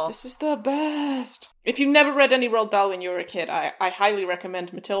 Roald Dahl. This is the best. If you've never read any Roald Dahl when you were a kid, I highly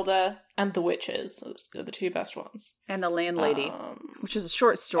recommend Matilda and The Witches. They're the 2 best ones. And The Landlady, which is a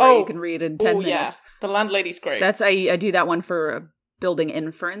short story you can read in 10 minutes. Yeah. The Landlady's great. I do that one for building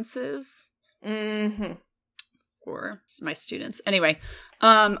inferences. Mm-hmm. for my students. Anyway,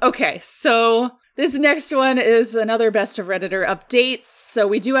 okay, so this next one is another Best of Redditor updates. So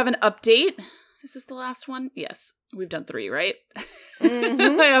we do have an update. Is this the last one? Yes. We've done 3, right?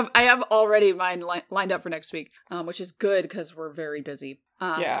 Mm-hmm. I have already mine lined up for next week, which is good because we're very busy.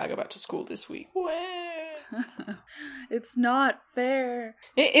 Yeah, I go back to school this week. It's not fair.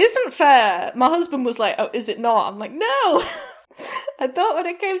 It isn't fair. My husband was like, oh, is it not? I'm like, no! I thought when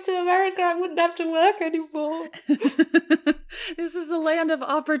I came to America I wouldn't have to work anymore. This is the land of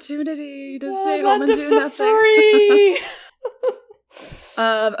opportunity to Oh, stay home land and of do the nothing. free.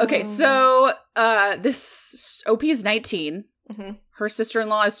 Okay, so this OP is 19. Mm-hmm. Her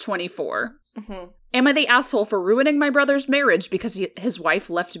sister-in-law is 24. Mm-hmm. Am I the asshole for ruining my brother's marriage because his wife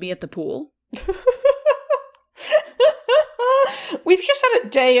left me at the pool? We've just had a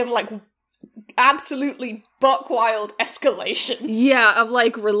day of like absolutely buck wild escalations. Yeah, of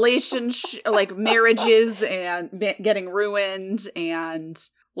like like marriages and getting ruined, and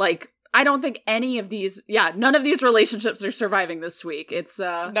like I don't think any of these, none of these relationships are surviving this week. It's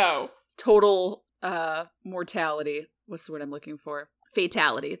No. total mortality. What's the word I'm looking for?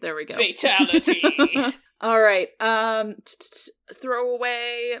 Fatality. There we go. Fatality. All right. Throw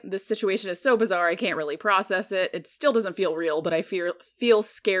away. This situation is so bizarre I can't really process it. It still doesn't feel real, but I feel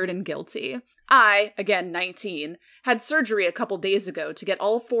scared and guilty. I, again 19, had surgery a couple days ago to get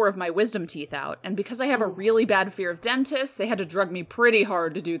all 4 of my wisdom teeth out, and because I have a really bad fear of dentists, they had to drug me pretty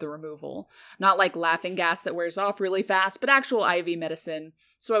hard to do the removal. Not like laughing gas that wears off really fast, but actual IV medicine.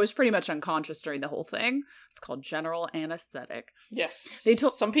 So I was pretty much unconscious during the whole thing. It's called general anesthetic. Yes. They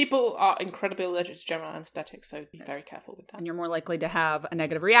told some people are incredibly allergic to general anesthetic, so be very careful with that. And you're more likely to have a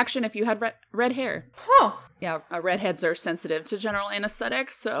negative reaction if you had red hair. Huh. Yeah, redheads are sensitive to general anesthetic,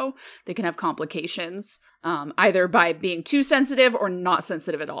 so they can have complications, either by being too sensitive or not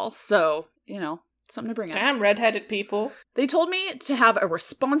sensitive at all. So, something to bring up. Damn redheaded people. They told me to have a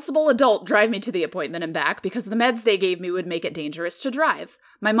responsible adult drive me to the appointment and back because the meds they gave me would make it dangerous to drive.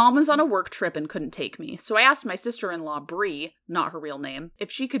 My mom was on a work trip and couldn't take me, so I asked my sister-in-law, Bree, not her real name,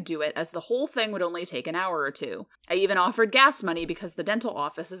 if she could do it, as the whole thing would only take an hour or 2. I even offered gas money because the dental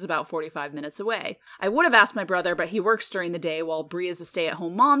office is about 45 minutes away. I would have asked my brother, but he works during the day while Bree is a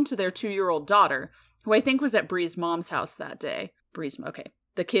stay-at-home mom to their 2-year-old daughter, who I think was at Bree's mom's house that day.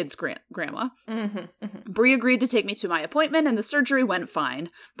 The kid's grandma. Mm-hmm, mm-hmm. Bree agreed to take me to my appointment, and the surgery went fine.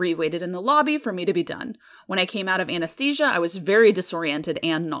 Bree waited in the lobby for me to be done. When I came out of anesthesia, I was very disoriented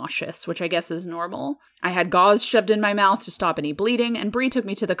and nauseous, which I guess is normal. I had gauze shoved in my mouth to stop any bleeding, and Bree took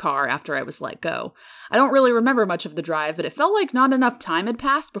me to the car after I was let go. I don't really remember much of the drive, but it felt like not enough time had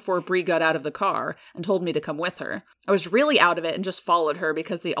passed before Bree got out of the car and told me to come with her. I was really out of it and just followed her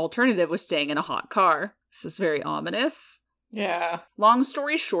because the alternative was staying in a hot car. This is very ominous. Yeah. Long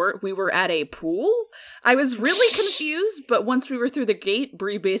story short, we were at a pool. I was really confused, but once we were through the gate,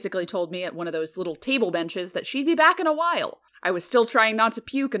 Bree basically told me at one of those little table benches that she'd be back in a while. I was still trying not to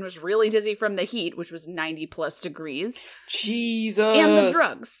puke and was really dizzy from the heat, which was 90 plus degrees. Jesus. And the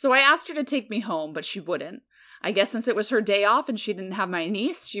drugs. So I asked her to take me home, but she wouldn't. I guess since it was her day off and she didn't have my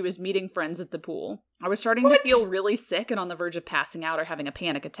niece, she was meeting friends at the pool. I was starting to feel really sick and on the verge of passing out or having a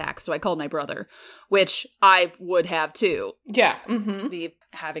panic attack, so I called my brother, which I would have too. Yeah. Mm-hmm. Be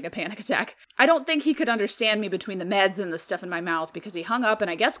having a panic attack. I don't think he could understand me between the meds and the stuff in my mouth because he hung up and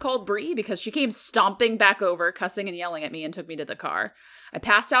I guess called Bree because she came stomping back over, cussing and yelling at me and took me to the car. I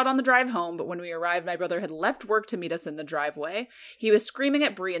passed out on the drive home, but when we arrived, my brother had left work to meet us in the driveway. He was screaming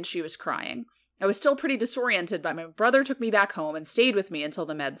at Bree and she was crying. I was still pretty disoriented, but my brother took me back home and stayed with me until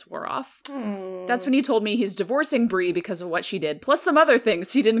the meds wore off. Mm. That's when he told me he's divorcing Bree because of what she did, plus some other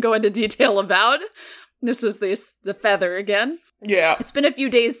things he didn't go into detail about. This is the feather again. Yeah. It's been a few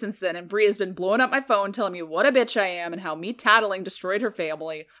days since then, and Bree has been blowing up my phone telling me what a bitch I am and how me tattling destroyed her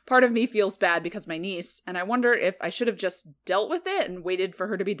family. Part of me feels bad because my niece, and I wonder if I should have just dealt with it and waited for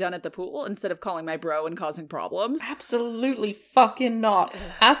her to be done at the pool instead of calling my bro and causing problems. Absolutely fucking not.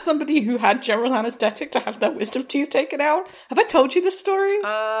 As somebody who had general anesthetic to have their wisdom tooth taken out, have I told you this story?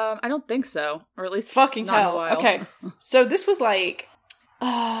 I don't think so. Or at least fucking not hell. in a while. Okay. So this was like,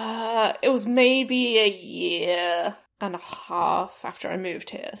 it was maybe a year and a half after I moved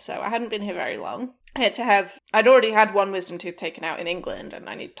here, so I hadn't been here very long. I'd already had one wisdom tooth taken out in England, and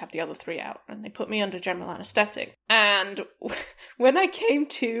I needed to have the other 3 out, and they put me under general anesthetic. And when I came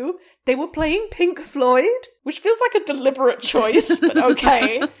to, they were playing Pink Floyd, which feels like a deliberate choice, but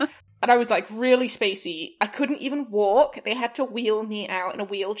okay. And I was like really spacey. I couldn't even walk. They had to wheel me out in a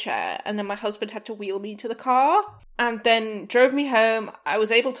wheelchair, and then my husband had to wheel me to the car, and then drove me home. I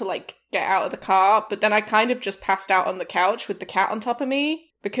was able to like get out of the car, but then I kind of just passed out on the couch with the cat on top of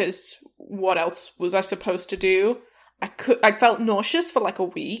me. because what else was I supposed to do? I felt nauseous for like a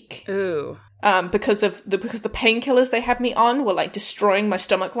week. Ooh. Because the painkillers they had me on were like destroying my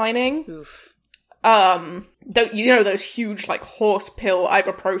stomach lining. Oof. Those huge like horse pill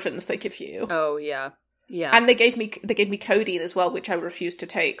ibuprofens they give you. Oh yeah. Yeah. And they gave me codeine as well, which I refused to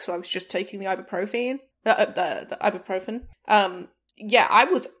take, so I was just taking the ibuprofen. The ibuprofen. Yeah, I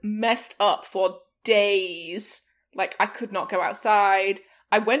was messed up for days. Like, I could not go outside.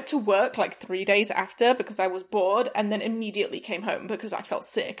 I went to work like 3 days after because I was bored, and then immediately came home because I felt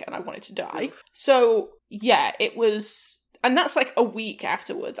sick and I wanted to die. So, yeah, it was... And that's like a week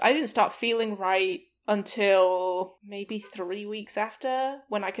afterwards. I didn't start feeling right until maybe 3 weeks after,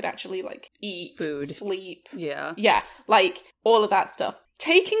 when I could actually like eat, food, sleep. Yeah. Yeah, like all of that stuff.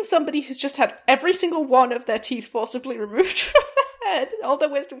 Taking somebody who's just had every single one of their teeth forcibly removed from their head, all their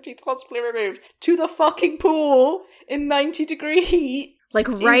wisdom teeth forcibly removed, to the fucking pool in 90-degree heat. Like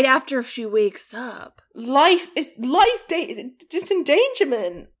right after she wakes up. Life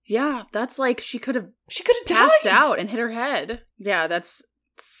disendangerment. Yeah, that's like she could have passed out and hit her head. Yeah, that's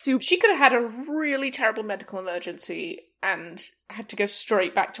super. She could have had a really terrible medical emergency and had to go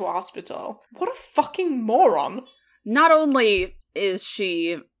straight back to a hospital. What a fucking moron. Not only is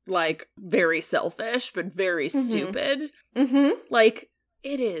she like very selfish, but very stupid. Mm-hmm. Like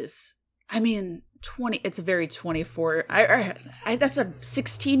it is. I mean, it's a very 24. That's a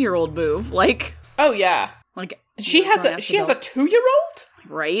 16-year-old move. Like, oh yeah. Like she has a 2-year-old?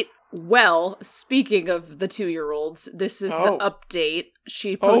 Right. Well, speaking of the 2-year-olds, this is the update.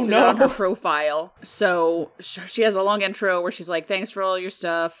 She posted it on her profile. So she has a long intro where she's like, thanks for all your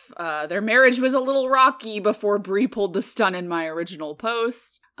stuff. Their marriage was a little rocky before Brie pulled the stunt in my original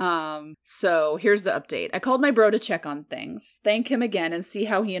post. So here's the update. I called my bro to check on things, thank him again, and see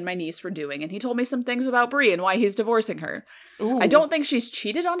how he and my niece were doing, and he told me some things about Brie and why he's divorcing her. Ooh. I don't think she's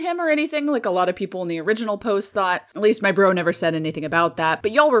cheated on him or anything, like a lot of people in the original post thought. At least my bro never said anything about that,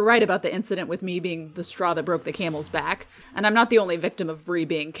 but y'all were right about the incident with me being the straw that broke the camel's back, and I'm not the only victim of Brie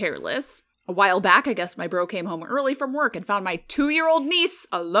being careless. A while back, I guess my bro came home early from work and found my 2-year-old niece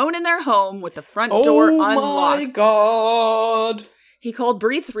alone in their home with the front door unlocked. Oh my god! He called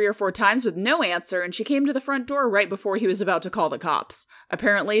Brie 3 or 4 times with no answer, and she came to the front door right before he was about to call the cops.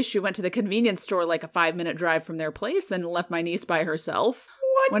 Apparently, she went to the convenience store like a 5-minute drive from their place and left my niece by herself.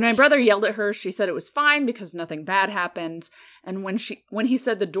 What? When my brother yelled at her, she said it was fine because nothing bad happened. And when he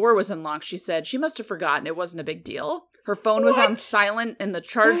said the door was unlocked, she said she must have forgotten it wasn't a big deal. Her phone was on silent in the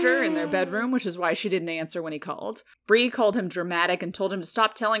charger in their bedroom, which is why she didn't answer when he called. Brie called him dramatic and told him to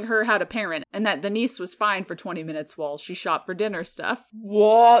stop telling her how to parent, and that the niece was fine for 20 minutes while she shopped for dinner stuff.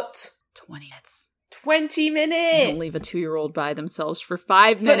 What? 20 minutes. 20 minutes! Don't leave a 2-year-old by themselves for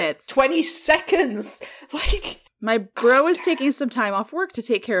 5 minutes. 20 seconds! Like... My bro is taking some time off work to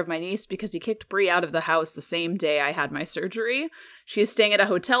take care of my niece because he kicked Brie out of the house the same day I had my surgery. She is staying at a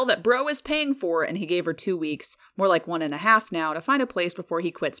hotel that bro is paying for, and he gave her 2 weeks, more like 1.5 now, to find a place before he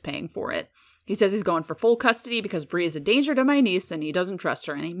quits paying for it. He says he's going for full custody because Brie is a danger to my niece and he doesn't trust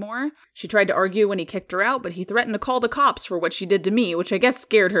her anymore. She tried to argue when he kicked her out, but he threatened to call the cops for what she did to me, which I guess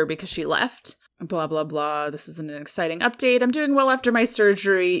scared her because she left. Blah, blah, blah. This isn't an exciting update. I'm doing well after my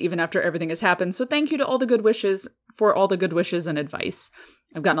surgery, even after everything has happened, so thank you to all the good wishes and advice.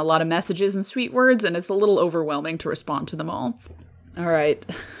 I've gotten a lot of messages and sweet words, and it's a little overwhelming to respond to them all. All right.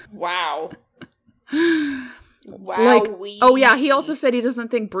 Wow. Wow. Oh yeah, he also said he doesn't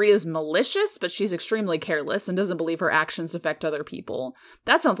think Brie is malicious, but she's extremely careless and doesn't believe her actions affect other people.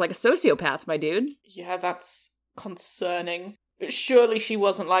 That sounds like a sociopath, my dude. Yeah, that's concerning. But surely she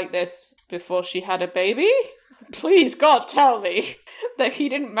wasn't like this before she had a baby? Please, God, tell me that he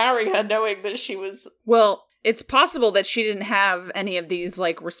didn't marry her knowing that she was... Well, it's possible that she didn't have any of these,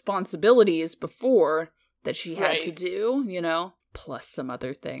 like, responsibilities before that she had to do, you know? Plus some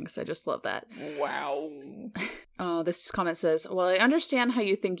other things. I just love that. Wow. This comment says, well, I understand how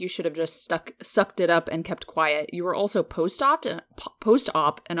you think you should have just sucked it up and kept quiet. You were also post-op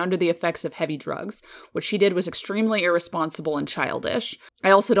and under the effects of heavy drugs. What she did was extremely irresponsible and childish.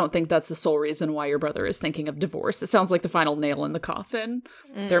 I also don't think that's the sole reason why your brother is thinking of divorce. It sounds like the final nail in the coffin.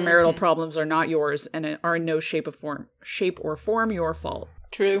 Mm-hmm. Their marital problems are not yours and are in no shape or form your fault.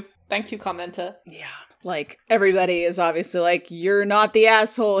 True. Thank you, commenter. Yeah. Like, everybody is obviously like, you're not the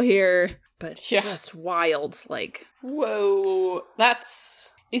asshole here. But just wild, like... Whoa.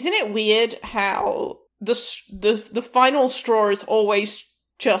 Isn't it weird how the final straw is always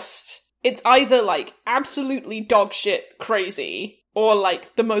just... It's either, like, absolutely dog shit crazy, or,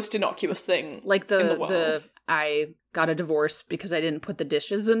 like, the most innocuous thing like in the world. I got a divorce because I didn't put the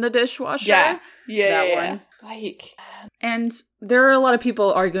dishes in the dishwasher. Yeah. That one. Like, And there are a lot of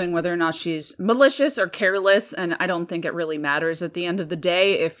people arguing whether or not she's malicious or careless, and I don't think it really matters at the end of the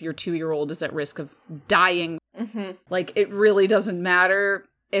day if your 2-year-old is at risk of dying. mm-hmm. Like, it really doesn't matter.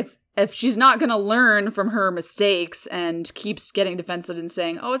 If she's not going to learn from her mistakes and keeps getting defensive and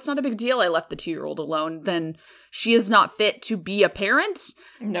saying, oh, it's not a big deal I left the 2-year-old alone, then she is not fit to be a parent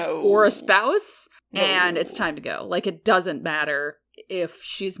or a spouse, and it's time to go. Like, it doesn't matter if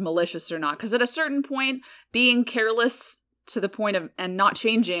she's malicious or not, because at a certain point, being careless to the point of and not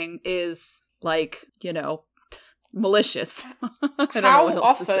changing is, like, you know, malicious. I don't know what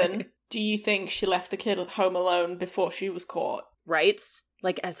else to say. How often do you think she left the kid at home alone before she was caught? Right?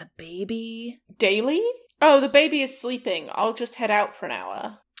 Like, as a baby? Daily? Oh, the baby is sleeping. I'll just head out for an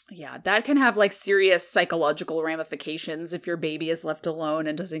hour. Yeah, that can have, like, serious psychological ramifications if your baby is left alone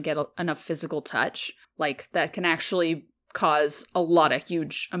and doesn't get enough physical touch. Like, that can actually cause a lot of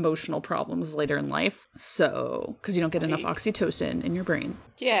huge emotional problems later in life. So, because you don't get enough oxytocin in your brain.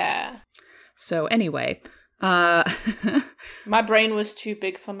 Yeah. So, anyway, my brain was too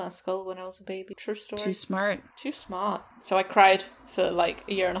big for my skull when I was a baby. True story. Too smart. Too smart. So I cried for like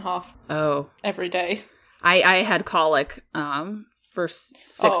a year and a half. Oh. Every day. I had colic for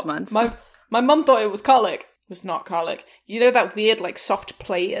 6 months. My mum thought it was colic. It was not colic. You know that weird like soft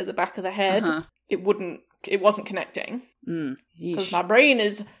plate at the back of the head? Uh-huh. It wasn't connecting. Yeesh. Because my brain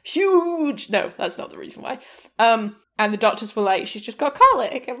is huge. No, that's not the reason why. And the doctors were like, she's just got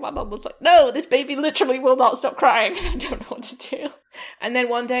colic. And my mum was like, no, this baby literally will not stop crying. I don't know what to do. And then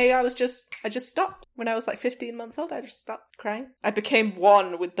one day I just stopped. When I was like 15 months old, I just stopped crying. I became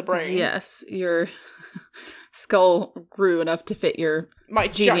one with the brain. Yes, your skull grew enough to fit your my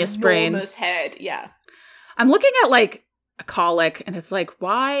genius brain. Head, yeah. I'm looking at like a colic and it's like,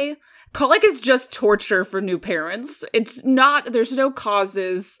 why? Colic is just torture for new parents. It's not, there's no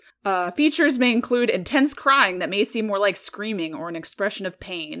causes. Features may include intense crying that may seem more like screaming or an expression of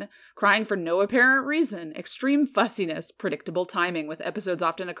pain, crying for no apparent reason, extreme fussiness, predictable timing with episodes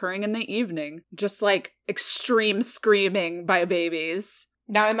often occurring in the evening, just like extreme screaming by babies.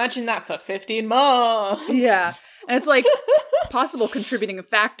 Now imagine that for 15 months. Yeah. And it's like possible contributing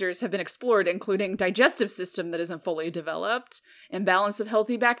factors have been explored, including digestive system that isn't fully developed, imbalance of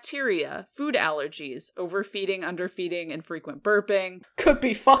healthy bacteria, food allergies, overfeeding, underfeeding, infrequent burping. Could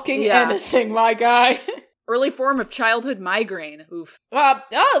be fucking anything, my guy. Early form of childhood migraine. Oof. That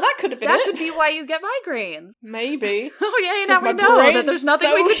could have been That could be why you get migraines. Maybe. Oh yeah, now we know that there's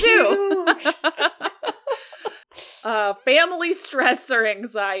nothing we can do. Family stress or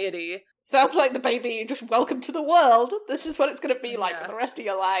anxiety. Sounds like the baby just welcome to the world. This is what it's going to be like for the rest of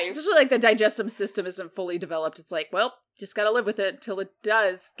your life. Especially like the digestive system isn't fully developed. It's like, well, just gotta live with it until it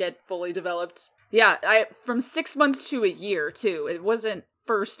does get fully developed. Yeah, from 6 months to a year, too. It wasn't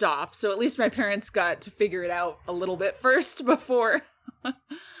first off, so at least my parents got to figure it out a little bit first before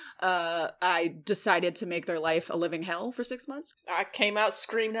I decided to make their life a living hell for 6 months. I came out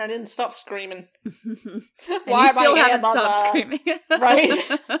screaming. I didn't stop screaming. Why you still haven't stopped screaming.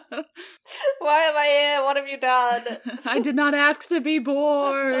 Right? Why am I here? What have you done? I did not ask to be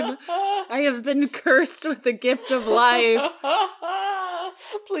born. I have been cursed with the gift of life.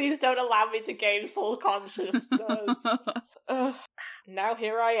 Please don't allow me to gain full consciousness. Now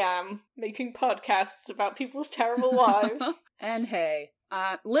here I am, making podcasts about people's terrible lives. And hey,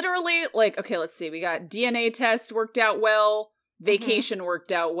 literally, like, okay, let's see. We got DNA tests worked out well. Vacation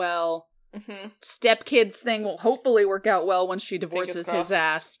worked out well. Stepkids thing will hopefully work out well once she divorces his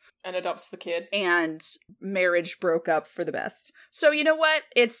ass. And adopts the kid. And marriage broke up for the best. So you know what?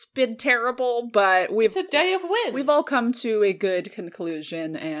 It's been terrible, but it's a day of wins. We've all come to a good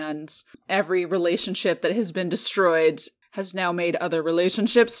conclusion, and every relationship that has been destroyed has now made other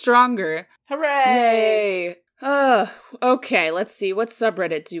relationships stronger. Hooray! Yay! Okay, let's see. What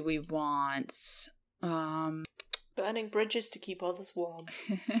subreddit do we want? Burning bridges to keep others warm.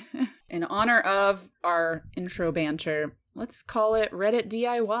 In honor of our intro banter, let's call it Reddit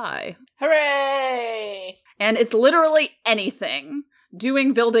DIY. Hooray! And it's literally anything.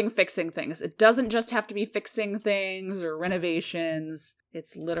 Doing, building, fixing things. It doesn't just have to be fixing things or renovations.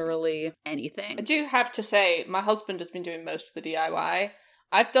 It's literally anything. I do have to say, my husband has been doing most of the DIY.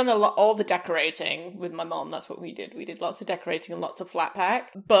 I've done all the decorating with my mom. That's what we did. We did lots of decorating and lots of flat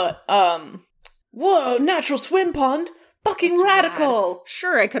pack. But, whoa, natural swim pond? Fucking That's radical! Rad.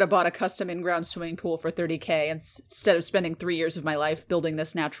 Sure, I could have bought a custom in-ground swimming pool for $30,000 instead of spending 3 years of my life building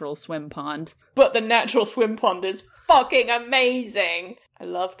this natural swim pond. But the natural swim pond is fucking amazing! I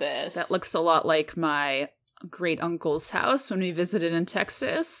love this. That looks a lot like my great uncle's house when we visited in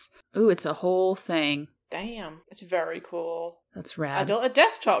Texas. Ooh, it's a whole thing. Damn, it's very cool. That's I rad. built a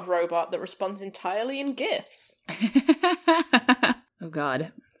desktop robot that responds entirely in GIFs. Oh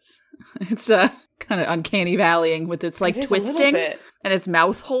god. It's kind of uncanny valleying with its like It is a little twisting bit. and its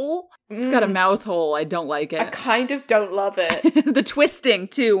mouth hole. It's got a mouth hole. I don't like I it. kind of don't love it. The twisting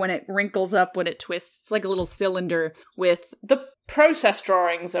too, when it wrinkles up, when it twists, it's like a little cylinder with. The process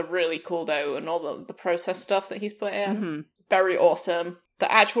drawings are really cool though, and all the process stuff that he's put in. Mhm. Very awesome. The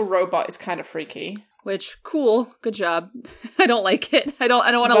actual robot is kind of freaky. Which cool, good job. I don't like it. I don't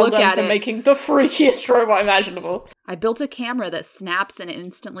want to Well look done at for it. making the freakiest robot imaginable. I built a camera that snaps and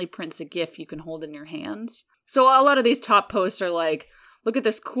instantly prints a GIF you can hold in your hands. So a lot of these top posts are like, look at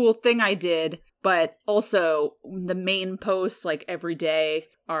this cool thing I did, but also the main posts like every day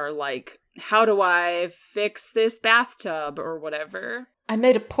are like, how do I fix this bathtub or whatever? I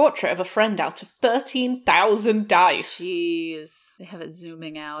made a portrait of a friend out of 13,000 dice. Jeez, they have it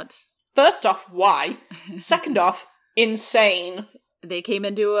zooming out. First off, why? Second off, insane. They came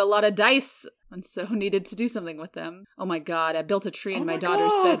into a lot of dice and so needed to do something with them. Oh my god, I built a tree in Oh my my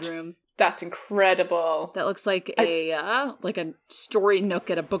daughter's God. bedroom. That's incredible. That looks like a story nook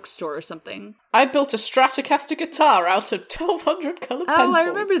at a bookstore or something. I built a Stratocaster guitar out of 1,200 coloured pencils. Oh, I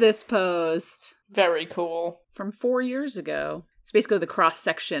remember this post Very cool. from 4 years ago. It's basically the cross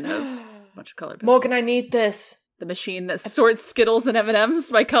section of a bunch of color pencils. Morgan, I need this. The machine that sorts Skittles and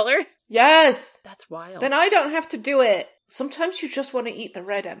M&Ms by color. Yes! That's wild. Then I don't have to do it. Sometimes you just want to eat the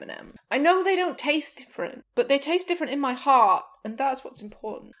red M&M. I know they don't taste different, but they taste different in my heart, and that's what's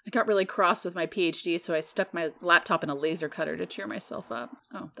important. I got really cross with my PhD, so I stuck my laptop in a laser cutter to cheer myself up.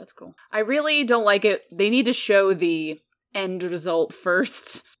 Oh, that's cool. I really don't like it. They need to show the end result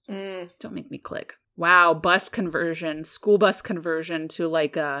first. Don't make me click. Wow, bus conversion, school bus conversion to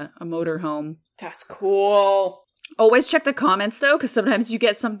like a motorhome. That's cool. Always check the comments though, because sometimes you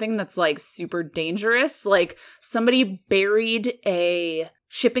get something that's like super dangerous. Like somebody buried a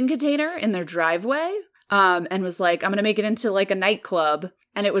shipping container in their driveway and was like, I'm going to make it into like a nightclub.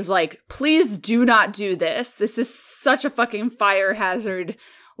 And it was like, please do not do this. This is such a fucking fire hazard.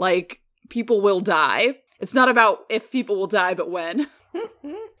 Like, people will die. It's not about if people will die, but when.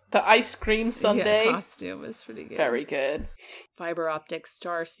 The ice cream sundae. Yeah, costume was pretty good. Very good. Fiber optic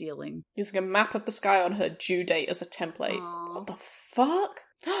star ceiling. Using a map of the sky on her due date as a template. Aww. What the fuck?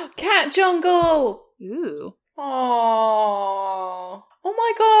 Cat jungle! Ooh. Aww. Oh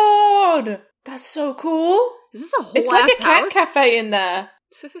my god! That's so cool! Is this a whole It's like ass a cat house? cafe in there.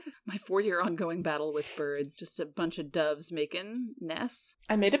 My 4-year ongoing battle with birds. Just a bunch of doves making nests.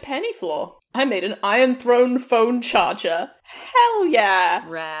 I made a penny floor. I made an Iron Throne phone charger. Hell yeah!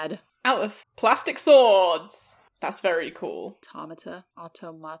 Rad. Out of plastic swords. That's very cool. Automata.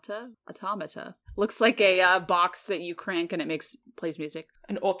 Looks like a box that you crank and it plays music.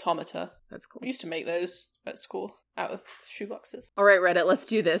 An automata. That's cool. We used to make those at school out of shoeboxes. All right, Reddit, let's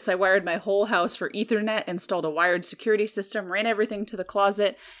do this. I wired my whole house for Ethernet, installed a wired security system, ran everything to the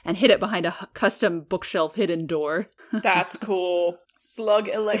closet, and hid it behind a custom bookshelf hidden door. That's cool. Slug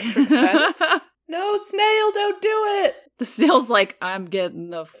electric fence. No, snail, don't do it! The snail's like, I'm getting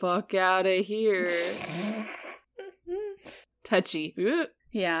the fuck out of here. Touchy. Ooh.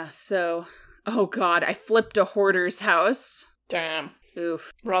 Yeah, so... Oh god, I flipped a hoarder's house. Damn.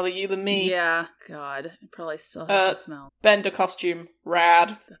 Oof. Rather you than me. Yeah, god. It probably still has the smell. Bender costume.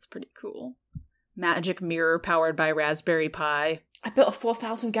 Rad. That's pretty cool. Magic mirror powered by Raspberry Pi. I built a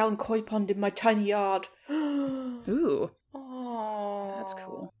 4,000-gallon koi pond in my tiny yard. Ooh. Aww. That's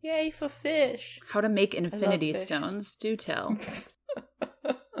cool. Yay for fish. How to make infinity fish. stones. Do tell.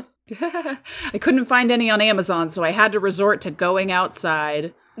 I couldn't find any on Amazon, so I had to resort to going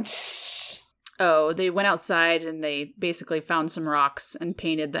outside. Oh, they went outside and they basically found some rocks and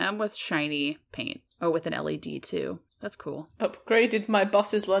painted them with shiny paint. Oh, with an LED too. That's cool. Upgraded my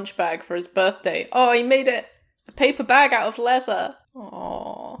boss's lunch bag for his birthday. Oh, he made it a paper bag out of leather.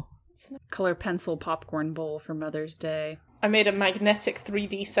 Aww. Color pencil popcorn bowl for Mother's Day. I made a magnetic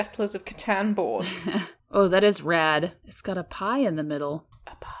 3D Settlers of Catan board. Oh, that is rad. It's got a pie in the middle.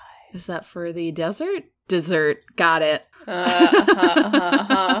 A pie. Is that for the desert? Dessert. Got it.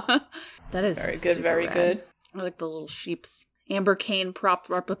 That is very good, super very rad. good. I like the little sheeps. Amber Cane prop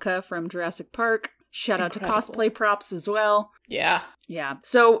replica from Jurassic Park. Shout out to Incredible. cosplay props as well. Yeah. Yeah.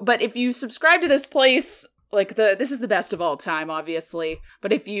 So, but if you subscribe to this place, like this is the best of all time, obviously.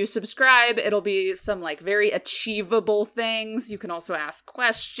 But if you subscribe, it'll be some like very achievable things. You can also ask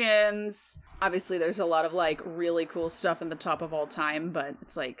questions. Obviously, there's a lot of like really cool stuff in the top of all time, but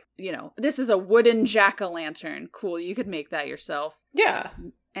it's like, you know, this is a wooden jack-o'-lantern. Cool, you could make that yourself. Yeah.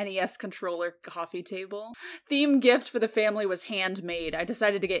 NES controller coffee table. Theme gift for the family was handmade. I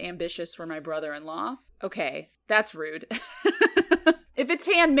decided to get ambitious for my brother-in-law. Okay, that's rude. If it's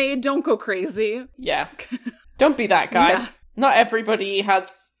handmade, don't go crazy. Yeah. Don't be that guy. Yeah. Not everybody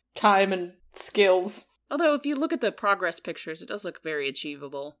has time and skills. Although, if you look at the progress pictures, it does look very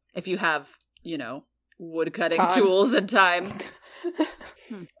achievable. If you have, wood-cutting tools and time.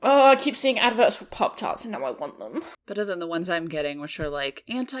 Oh, I keep seeing adverts for Pop-Tarts and now I want them. Better than the ones I'm getting, which are like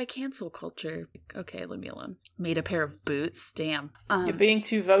anti-cancel culture. Okay, leave me alone. Made a pair of boots. Damn. You're being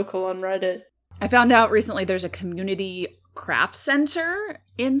too vocal on Reddit. I found out recently there's a community craft center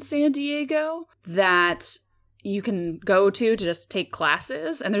in San Diego that you can go to just take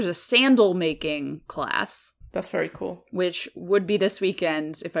classes. And there's a sandal making class. That's very cool. Which would be this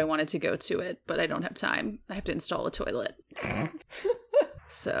weekend if I wanted to go to it, but I don't have time. I have to install a toilet.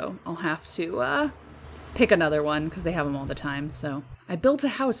 So I'll have to pick another one because they have them all the time. So I built a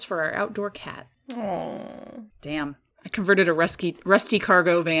house for our outdoor cat. Aww. Damn. I converted a rusty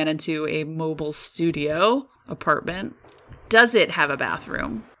cargo van into a mobile studio apartment. Does it have a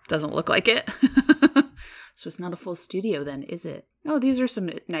bathroom? Doesn't look like it. So it's not a full studio then, is it? Oh, these are some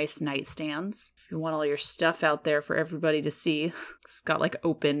nice nightstands. If you want all your stuff out there for everybody to see. It's got like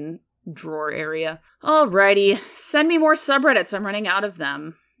open drawer area. Alrighty. Send me more subreddits. I'm running out of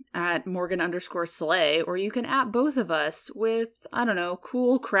them. At Morgan_Slay, or you can at both of us with, I don't know,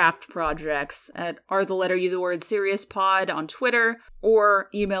 cool craft projects at AreTheLetterUTheWordSeriousPod on Twitter, or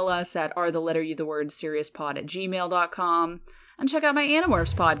email us at AreTheLetterUTheWordSeriousPod@gmail.com, and check out my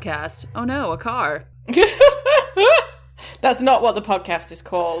Animorphs podcast. Oh no, a car. That's not what the podcast is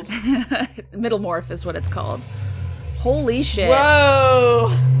called. Middlemorph is what it's called. Holy shit.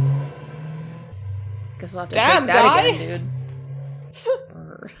 Whoa! Guess I'll have to Damn, take that guy. again, dude.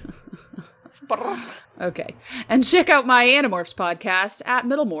 Okay. And check out my Animorphs podcast at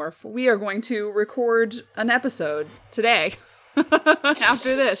Middlemorph. We are going to record an episode today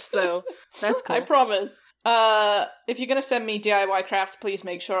after this, so that's cool. I promise. If you're going to send me DIY crafts, please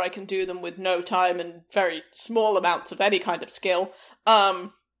make sure I can do them with no time and very small amounts of any kind of skill.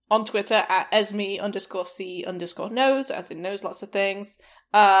 On Twitter at Esme_C_knows, as in knows lots of things.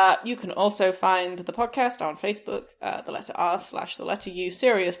 You can also find the podcast on Facebook, the letter R/the letter U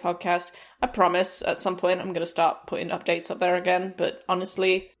Serious Podcast. I promise at some point I'm going to start putting updates up there again, but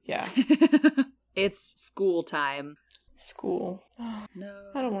honestly, yeah. It's school time. School.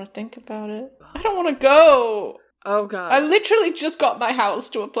 No. I don't want to think about it. I don't want to go. Oh, God. I literally just got my house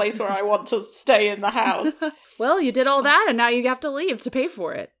to a place where I want to stay in the house. Well, you did all that, and now you have to leave to pay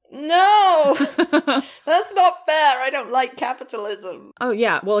for it. No! That's not fair. I don't like capitalism. Oh,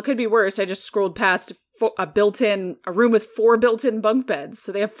 yeah. Well, it could be worse. I just scrolled past a room with 4 built-in bunk beds.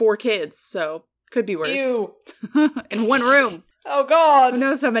 So they have 4 kids. So could be worse. Ew. In one room. Oh, God. Who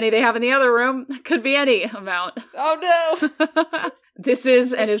knows how many they have in the other room? Could be any amount. Oh, no. This is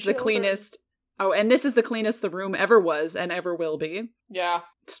the cleanest. Oh, and this is the cleanest the room ever was and ever will be. Yeah.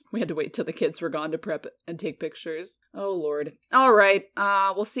 We had to wait till the kids were gone to prep and take pictures. Oh, Lord. All right.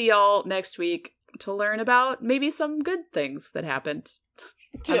 We'll see y'all next week to learn about maybe some good things that happened.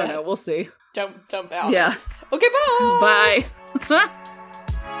 I don't know. We'll see. Don't bow. Yeah. Okay, bye. Bye.